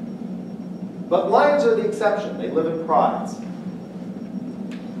 But lions are the exception. They live in prides.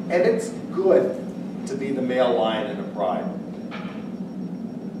 And it's good to be the male lion in a pride.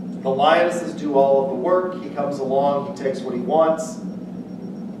 The lionesses do all of the work. He comes along, he takes what he wants,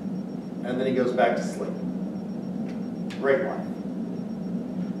 and then he goes back to sleep. Great life.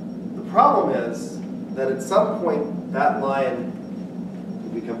 The problem is that at some point that lion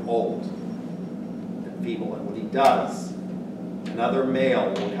will become old and feeble, and when he does, another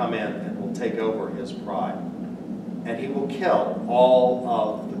male will come in and will take over his pride, and he will kill all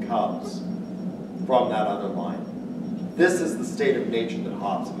of the cubs from that other lion. This is the state of nature that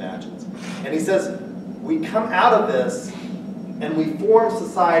Hobbes imagines. And he says, we come out of this and we form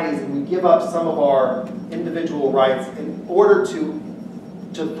societies and we give up some of our individual rights in order to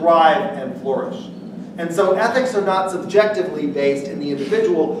thrive and flourish. And so ethics are not subjectively based in the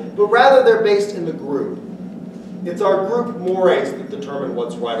individual, but rather they're based in the group. It's our group mores that determine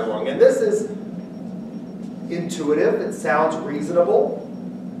what's right or wrong. And this is intuitive, it sounds reasonable.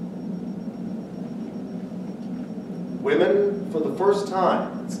 Women, for the first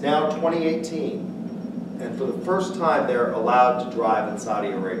time, it's now 2018, and for the first time they're allowed to drive in Saudi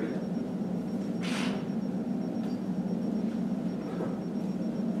Arabia.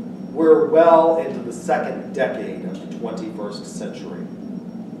 We're well into the second decade of the 21st century,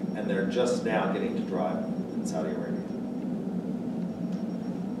 and they're just now getting to drive in Saudi Arabia.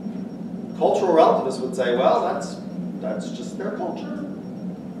 Cultural relativists would say, well, that's just their culture.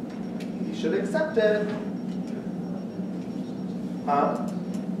 You should accept it. Huh?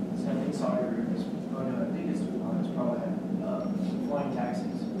 So I think Saudi Arabia is, I think it's probably flying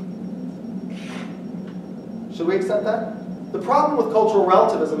taxis. Should we accept that? The problem with cultural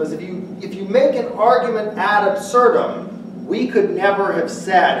relativism is if you make an argument ad absurdum, we could never have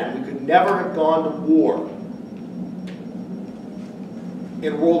said and we could never have gone to war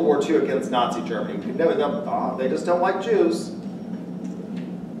in World War II against Nazi Germany. We could never, they just don't like Jews.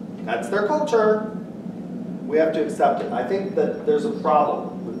 That's their culture. We have to accept it. I think that there's a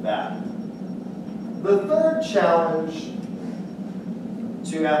problem with that. The third challenge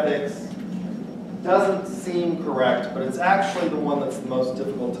to ethics doesn't seem correct, but it's actually the one that's the most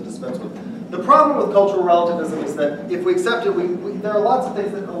difficult to dispense with. The problem with cultural relativism is that if we accept it, there are lots of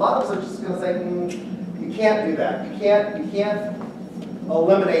things that a lot of us are just going to say, you can't do that. You can't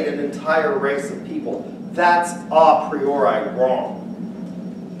eliminate an entire race of people. That's a priori wrong.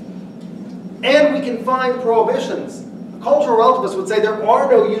 And we can find prohibitions. Cultural relativists would say there are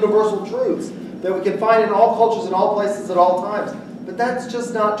no universal truths that we can find in all cultures, in all places, at all times. But that's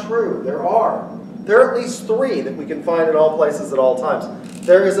just not true. There are. There are at least 3 that we can find in all places at all times.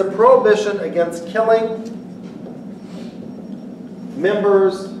 There is a prohibition against killing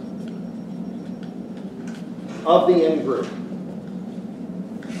members of the in-group.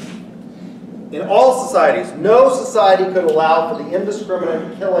 In all societies, no society could allow for the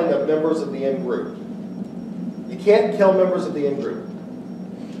indiscriminate killing of members of the in-group. You can't kill members of the in-group.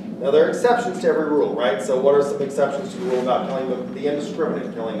 Now, there are exceptions to every rule, right? So what are some exceptions to the rule about killing the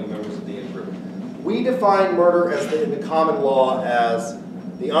indiscriminate killing of members of the in-group? We define murder as in the common law as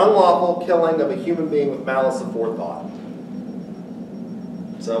the unlawful killing of a human being with malice aforethought.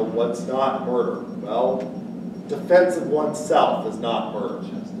 So what's not murder? Well, defense of oneself is not murder,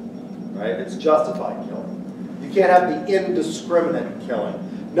 right? It's justified killing. You can't have the indiscriminate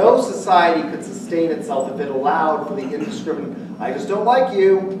killing. No society could sustain itself if it allowed for the indiscriminate, I just don't like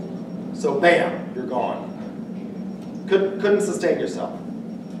you, so bam, you're gone. Couldn't sustain yourself.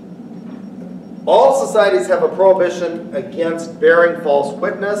 All societies have a prohibition against bearing false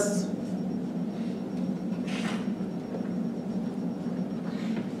witness.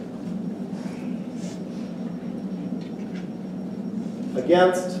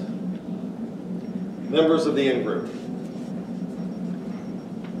 Against members of the in-group.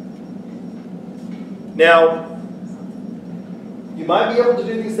 Now, you might be able to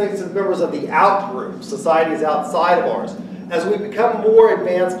do these things to members of the out-group, societies outside of ours. As we become more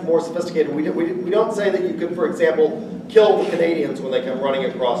advanced, more sophisticated, we don't say that you can, for example, kill the Canadians when they come running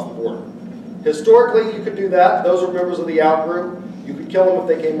across the border. Historically, you could do that. Those are members of the out-group. You could kill them if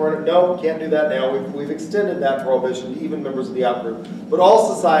they came running. No, can't do that now. We've extended that prohibition to even members of the out-group. But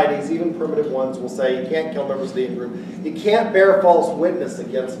all societies, even primitive ones, will say you can't kill members of the in-group. You can't bear false witness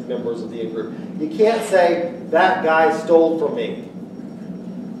against members of the in-group. You can't say, that guy stole from me,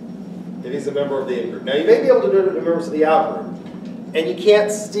 if he's a member of the in-group. Now, you may be able to do it to members of the out-group, and you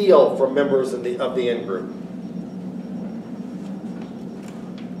can't steal from members of the in-group.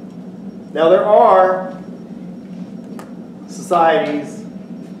 Now, there are societies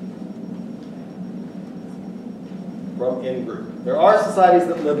from in-group. There are societies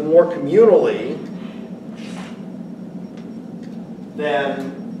that live more communally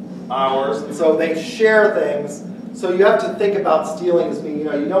than ours, and so they share things. So you have to think about stealing as being,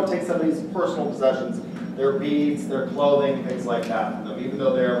 you don't take somebody's personal possessions, their beads, their clothing, things like that from them, even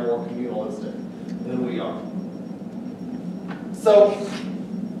though they are more communalistic than we are. So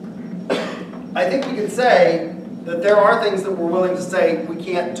I think we can say that there are things that we're willing to say we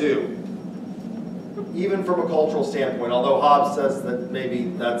can't do, even from a cultural standpoint, although Hobbes says that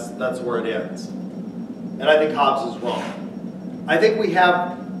maybe that's where it ends. And I think Hobbes is wrong. I think we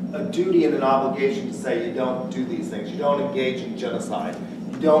have a duty and an obligation to say you don't do these things. You don't engage in genocide.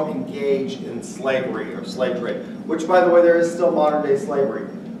 You don't engage in slavery or slave trade, which, by the way, there is still modern-day slavery.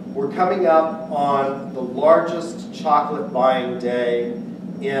 We're coming up on the largest chocolate buying day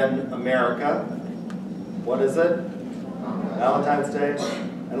in America. What is it? Valentine's Day.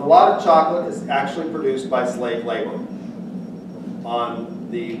 And a lot of chocolate is actually produced by slave labor on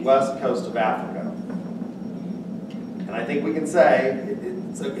the west coast of Africa. And I think we can say,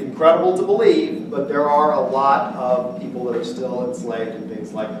 it's incredible to believe, but there are a lot of people that are still enslaved in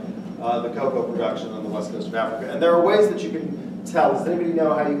things like the cocoa production on the west coast of Africa. And there are ways that you can tell. Does anybody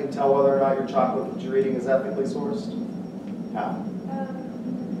know how you can tell whether or not your chocolate that you're eating is ethically sourced? How?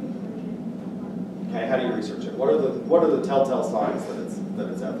 Okay, how do you research it? What are the telltale signs that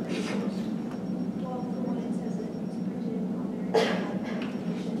it's ethically sourced? Well, for one, it says that it's printed on their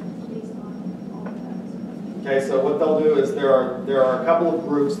based on all of that. Okay, so what they'll do is there are a couple of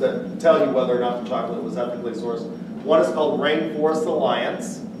groups that tell you whether or not the chocolate was ethically sourced. One is called Rainforest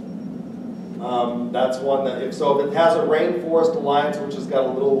Alliance. That's one that, if it has a Rainforest Alliance, which has got a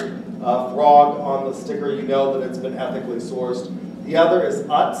little frog on the sticker, you know that it's been ethically sourced. The other is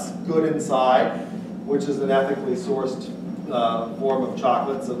Utz, Good Inside, which is an ethically sourced form of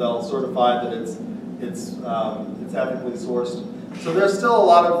chocolate, so they'll certify that it's ethically sourced. So there's still a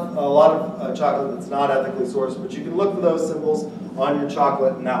lot of chocolate that's not ethically sourced, but you can look for those symbols on your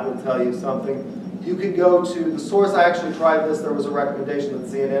chocolate, and that will tell you something. You can go to the source. I actually tried this. There was a recommendation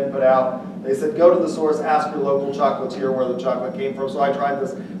that CNN put out. They said, go to the source, ask your local chocolatier where the chocolate came from. So I tried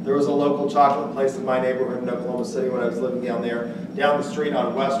this. There was a local chocolate place in my neighborhood in Oklahoma City when I was living down there, down the street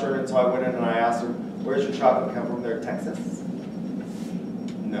on Western, and so I went in and I asked them, where's your chocolate come from? They're Texas.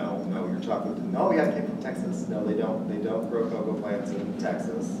 No, your chocolate, no, yeah, it came from Texas. No, they don't grow cocoa plants in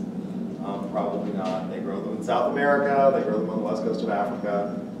Texas. Probably not. They grow them in South America. They grow them on the west coast of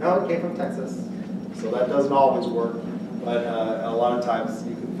Africa. No, it came from Texas. So that doesn't always work, but a lot of times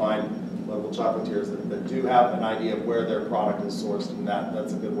you can find local chocolatiers that do have an idea of where their product is sourced, and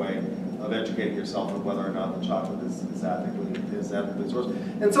that's a good way of educating yourself on whether or not the chocolate is ethically sourced.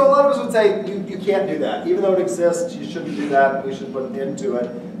 And so a lot of us would say you can't do that. Even though it exists, you shouldn't do that, we should put an end to it,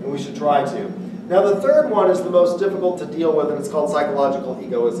 and we should try to. Now the third one is the most difficult to deal with, and it's called psychological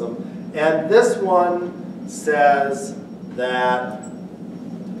egoism. And this one says that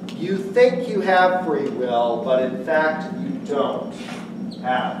you think you have free will, but in fact you don't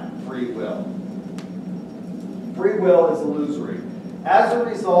have free will. Free will is illusory. As a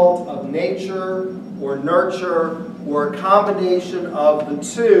result of nature or nurture or a combination of the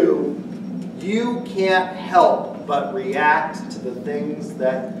two, you can't help but react to the things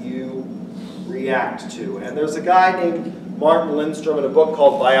that you react to. And there's a guy named Martin Lindstrom in a book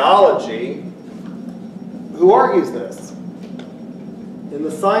called Biology who argues this. In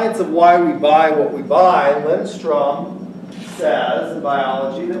The Science of Why We Buy What We Buy, Lindstrom says in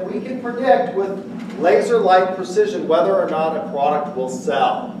biology that we can predict with laser-like precision whether or not a product will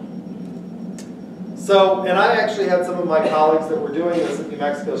sell. So, and I actually had some of my colleagues that were doing this at New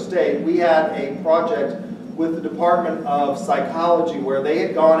Mexico State. We had a project with the Department of Psychology where they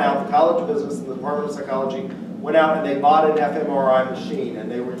had gone out, the College of Business and the Department of Psychology went out and they bought an fMRI machine,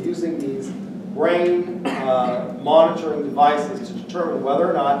 and they were using these brain monitoring devices to determine whether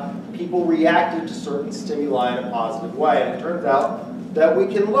or not people reacted to certain stimuli in a positive way. And it turns out that we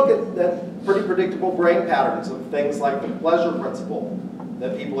can look at pretty predictable brain patterns of things like the pleasure principle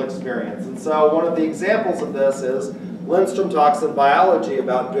that people experience. And so one of the examples of this is Lindstrom talks in biology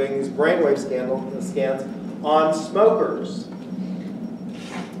about doing these brainwave scans on smokers.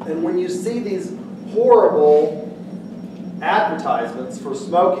 And when you see these horrible advertisements for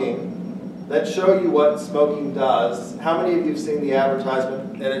smoking that show you what smoking does, how many of you have seen the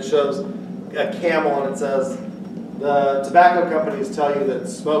advertisement and it shows a camel and it says, the tobacco companies tell you that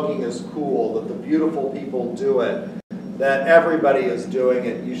smoking is cool, that the beautiful people do it, that everybody is doing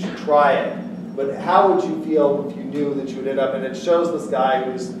it, you should try it. But how would you feel if you knew that you would end up, and it shows this guy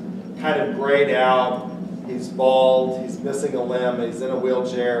who's kind of grayed out, he's bald, he's missing a limb, he's in a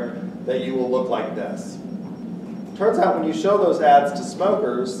wheelchair, that you will look like this. Turns out when you show those ads to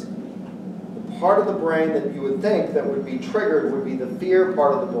smokers, the part of the brain that you would think that would be triggered would be the fear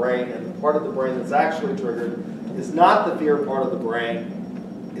part of the brain, and the part of the brain that's actually triggered is not the fear part of the brain,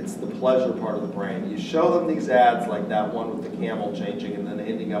 it's the pleasure part of the brain. You show them these ads like that one with the camel changing and then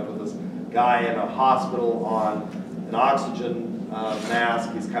ending up with this guy in a hospital on an oxygen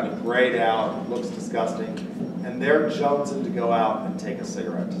mask. He's kind of grayed out, looks disgusting, and they're jonesing to go out and take a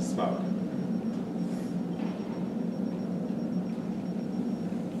cigarette to smoke.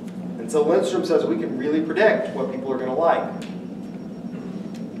 And so Lindstrom says we can really predict what people are going to like.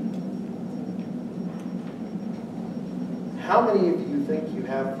 How many of you think you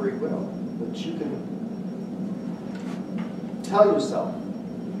have free will? That you can tell yourself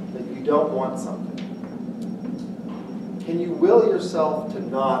that you don't want something? Can you will yourself to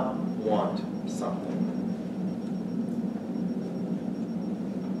not want something?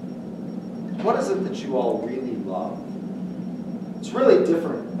 What is it that you all really love? It's really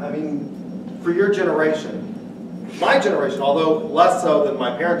different. I mean, for your generation, my generation, although less so than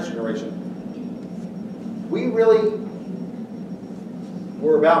my parents' generation, we really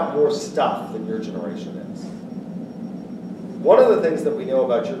were about more stuff than your generation is. One of the things that we know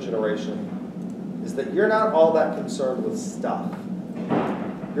about your generation is that you're not all that concerned with stuff.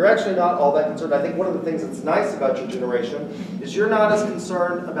 You're actually not all that concerned. I think one of the things that's nice about your generation is you're not as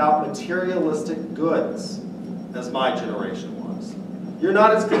concerned about materialistic goods as my generation was. You're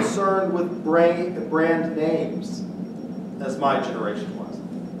not as concerned with brand names as my generation was.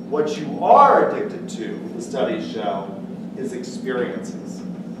 What you are addicted to, the studies show, is experiences.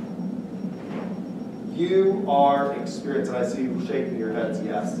 You are experiencing, and I see you shaking your heads,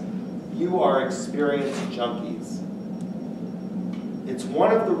 yes. You are experience junkies. It's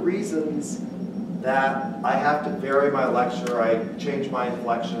one of the reasons that I have to vary my lecture, I change my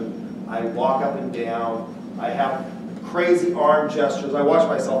inflection, I walk up and down, I have crazy arm gestures. I watch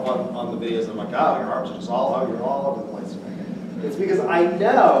myself on the videos and I'm like, oh, your arms are just you're all over the place. It's because I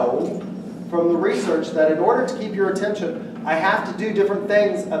know from the research that in order to keep your attention, I have to do different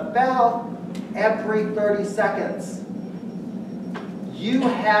things about every 30 seconds. You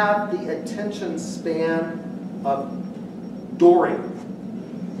have the attention span of Dory.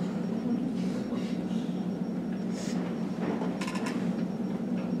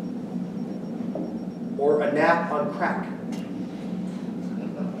 Or a nap on crack.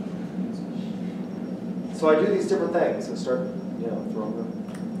 So I do these different things and start, throwing the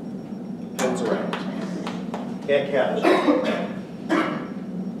pins around. Can't catch.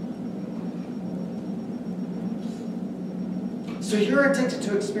 So you're addicted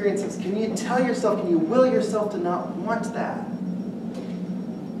to experiences. Can you tell yourself, can you will yourself to not want that?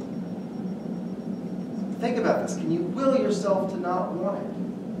 Think about this. Can you will yourself to not want it?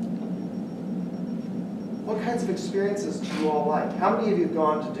 What kinds of experiences do you all like? How many of you have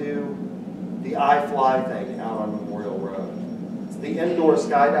gone to do the iFly thing out on Memorial Road? It's the indoor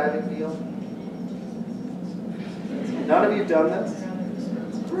skydiving deal. None of you have done this?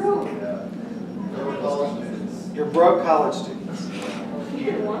 Broke. You're broke college students. You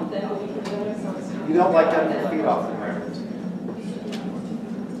didn't want them, but we could do it sometime. You don't like getting your feet off the ground.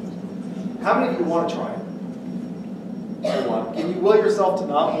 How many of you want to try it? Everyone. Can you will yourself to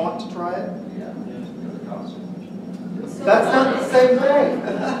not want to try it? That's not the same thing.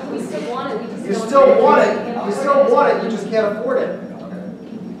 We still want it, we just You don't. still want it. You still want it. You just can't afford it.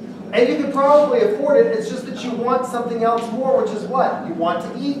 And you can probably afford it. It's just that you want something else more, which is what? You want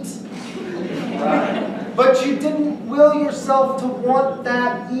to eat. But you didn't will yourself to want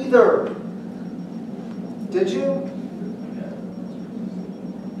that either. Did you?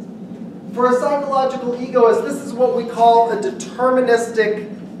 For a psychological egoist, this is what we call a deterministic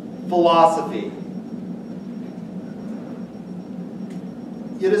philosophy.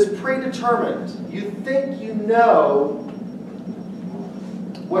 It is predetermined. You think you know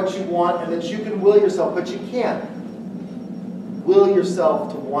what you want and that you can will yourself, but you can't will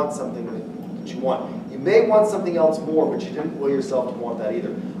yourself to want something that you want. You may want something else more, but you didn't will yourself to want that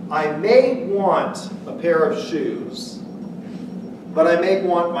either. I may want a pair of shoes, but I may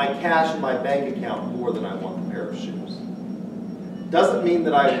want my cash in my bank account more than I want the pair of shoes. Doesn't mean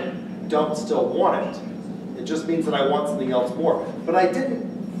that I don't still want it. It just means that I want something else more. But I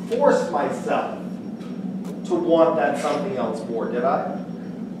didn't force myself to want that something else more, did I?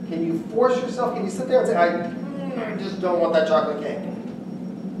 Can you force yourself? Can you sit there and say, I just don't want that chocolate cake.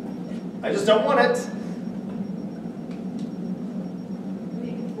 I just don't want it.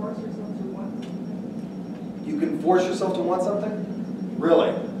 You can force yourself to want something. You can force yourself to want something?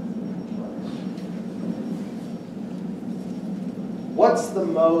 Really? What's the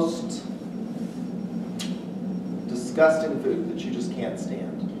most disgusting food that you just can't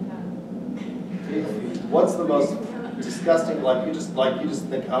stand? What's the most disgusting, like you just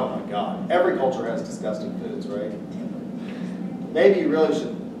think, oh my God. Every culture has disgusting foods, right? Maybe you really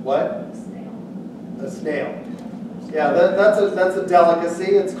should, what? A snail. Yeah, that's a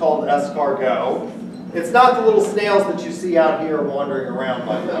delicacy. It's called escargot. It's not the little snails that you see out here wandering around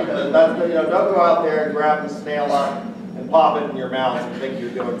like that. Don't go out there and grab the snail up and pop it in your mouth and think you're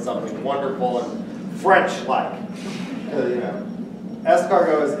doing something wonderful and French-like.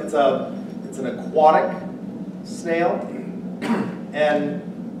 Escargot is it's an aquatic snail, and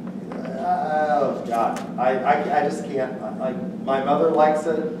oh God, I just can't. My mother likes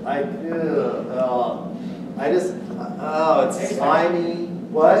it. It's slimy.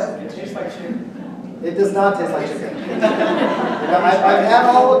 What? It tastes like chicken. It does not taste like chicken. I've had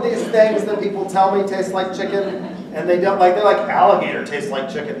all of these things that people tell me taste like chicken, and they don't like. They're like alligator tastes like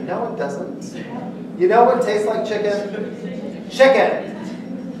chicken. No, it doesn't. You know what tastes like chicken? Chicken.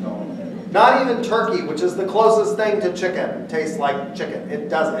 Not even turkey, which is the closest thing to chicken, tastes like chicken. It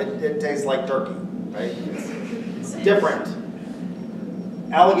doesn't. It tastes like turkey, right? It's different.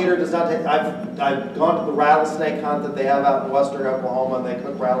 Alligator does not taste. I've gone to the rattlesnake hunt that they have out in western Oklahoma, and they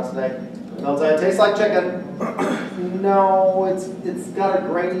cook rattlesnake. And they'll say it tastes like chicken. No, it's got a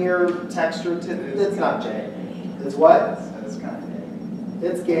grainier texture. It's not chicken. It's what? It's kind of gamey.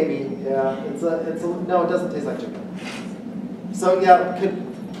 It's gamey. Yeah. No, it doesn't taste like chicken. So yeah,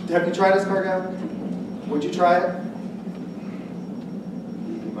 have you tried escargot? Would you try it?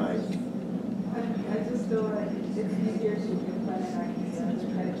 You might. I just feel like it's easier to implement ideas and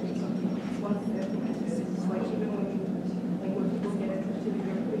just try to take something one step. It's like even when people get into the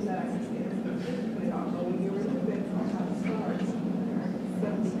food that I can get it, put it on. But when you're really good on how to start,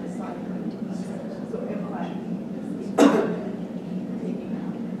 70%. So implant taking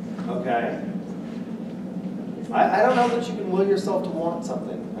out. Okay. I don't know that you can will yourself to want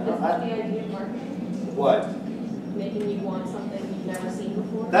something. That's the idea of marketing, What? making you want something you've never seen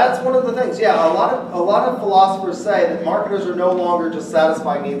before. That's one of the things. Yeah, a lot of philosophers say that marketers are no longer just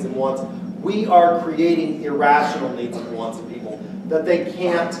satisfying needs and wants. We are creating irrational needs and wants in people that they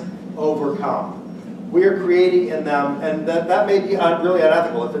can't overcome. We are creating in them, and that may be really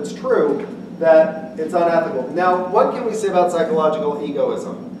unethical. If it's true, that it's unethical. Now, what can we say about psychological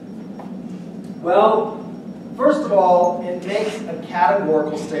egoism? Well, first of all, it makes a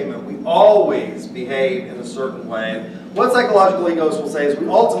categorical statement. We always behave in a certain way. What psychological egoists will say is we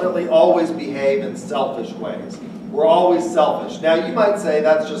ultimately always behave in selfish ways. We're always selfish. Now, you might say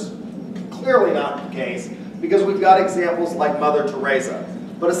that's just clearly not the case because we've got examples like Mother Teresa.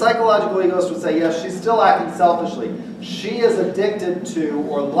 But a psychological egoist would say, yes, she's still acting selfishly. She is addicted to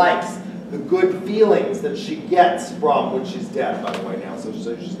or likes the good feelings that she gets from when she's dead, by the way, now. So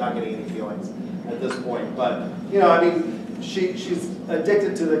she's not getting any feelings at this point. But, she's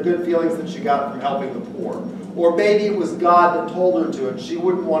addicted to the good feelings that she got from helping the poor. Or maybe it was God that told her to, and she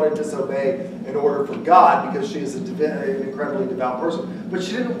wouldn't want to disobey an order from God because she is an incredibly devout person. But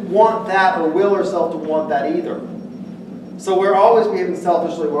she didn't want that or will herself to want that either. So we're always behaving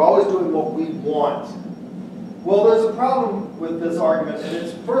selfishly. We're always doing what we want. Well, there's a problem with this argument, and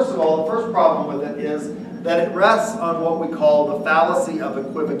it's, first of all, the first problem with it is that it rests on what we call the fallacy of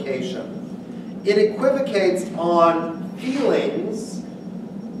equivocation. It equivocates on feelings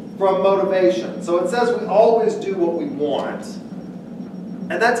from motivation. So it says we always do what we want.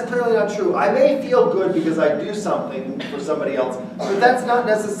 And that's clearly not true. I may feel good because I do something for somebody else, but that's not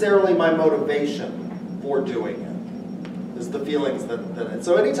necessarily my motivation for doing it. It's the feelings that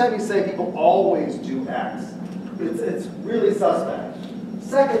so anytime you say people always do X, it's really suspect.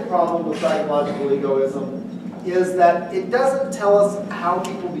 Second problem with psychological egoism is that it doesn't tell us how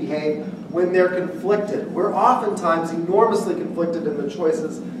people behave when they're conflicted. We're oftentimes enormously conflicted in the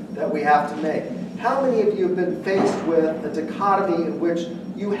choices that we have to make. How many of you have been faced with a dichotomy in which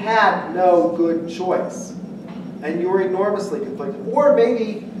you had no good choice and you were enormously conflicted? Or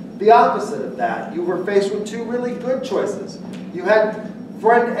maybe the opposite of that. You were faced with two really good choices. You had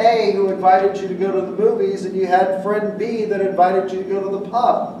friend A who invited you to go to the movies, and you had friend B that invited you to go to the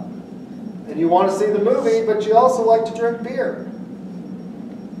pub. And you want to see the movie, but you also like to drink beer.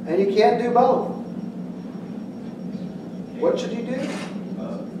 And you can't do both. What should you do?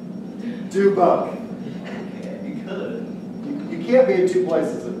 Do both. You could. You can't be in two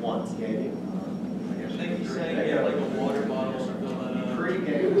places at once, can you? I think he's saying you have like a water bottle or something.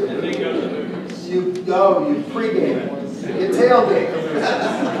 Pre-game. And then go to the movies. You pre-game it. You tailgate.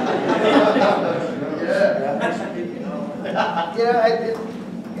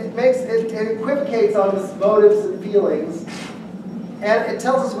 It equivocates on this motives and feelings, and it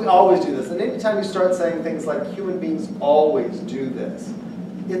tells us we always do this. And anytime you start saying things like human beings always do this,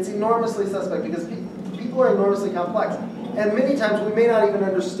 it's enormously suspect because people are enormously complex. And many times we may not even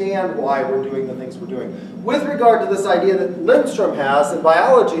understand why we're doing the things we're doing. With regard to this idea that Lindstrom has in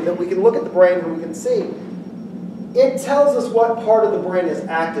biology, that we can look at the brain and we can see, it tells us what part of the brain is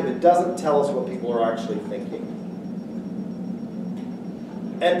active. It doesn't tell us what people are actually thinking.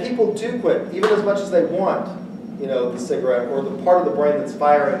 And people do quit, even as much as they want, the cigarette, or the part of the brain that's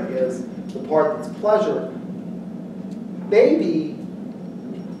firing is the part that's pleasure. Maybe,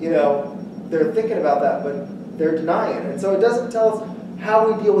 they're thinking about that, but they're denying it. And so it doesn't tell us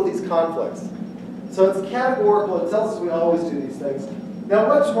how we deal with these conflicts. So it's categorical. It tells us we always do these things. Now,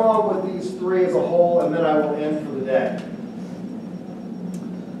 what's wrong with these three as a whole, and then I will end for the day.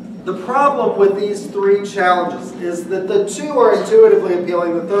 The problem with these three challenges is that the two are intuitively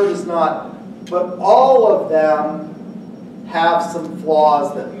appealing, the third is not, but all of them have some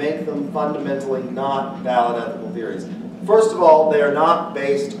flaws that make them fundamentally not valid ethical theories. First of all, they are not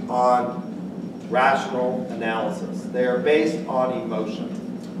based on rational analysis. They are based on emotion.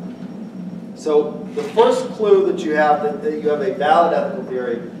 So the first clue that you have that you have a valid ethical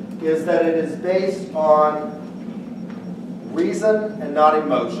theory is that it is based on reason and not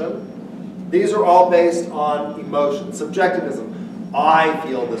emotion. These are all based on emotion. Subjectivism, I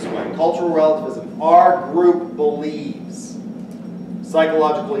feel this way. Cultural relativism, our group believes.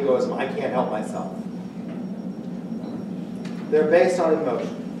 Psychological egoism, I can't help myself. They're based on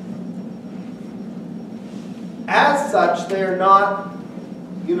emotion. As such, they are not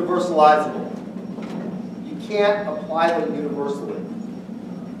universalizable. You can't apply them universally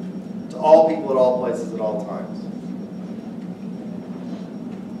to all people at all places at all times.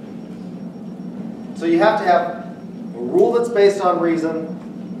 So you have to have a rule that's based on reason,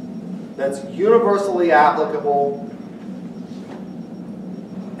 that's universally applicable,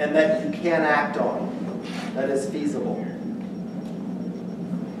 and that you can act on, that is feasible.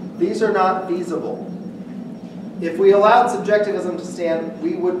 These are not feasible. If we allowed subjectivism to stand,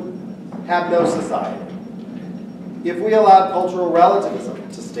 we would have no society. If we allowed cultural relativism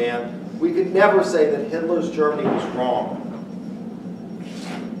to stand, we could never say that Hitler's Germany was wrong,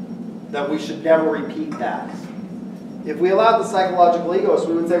 that we should never repeat that. If we allowed the psychological egoists,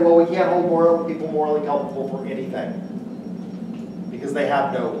 we would say, well, we can't hold people morally culpable for anything because they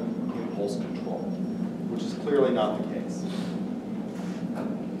have no impulse control, which is clearly not the case.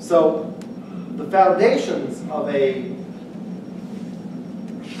 So the foundations of a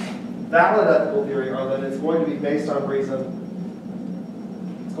valid ethical theory are that it's going to be based on reason,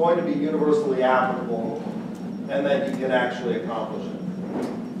 it's going to be universally applicable, and that you can actually accomplish it.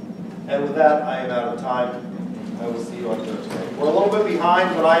 And with that, I am out of time. I will see you on Thursday. We're a little bit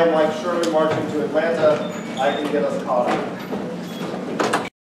behind, but I am like Sherman marching to Atlanta. I can get us caught up.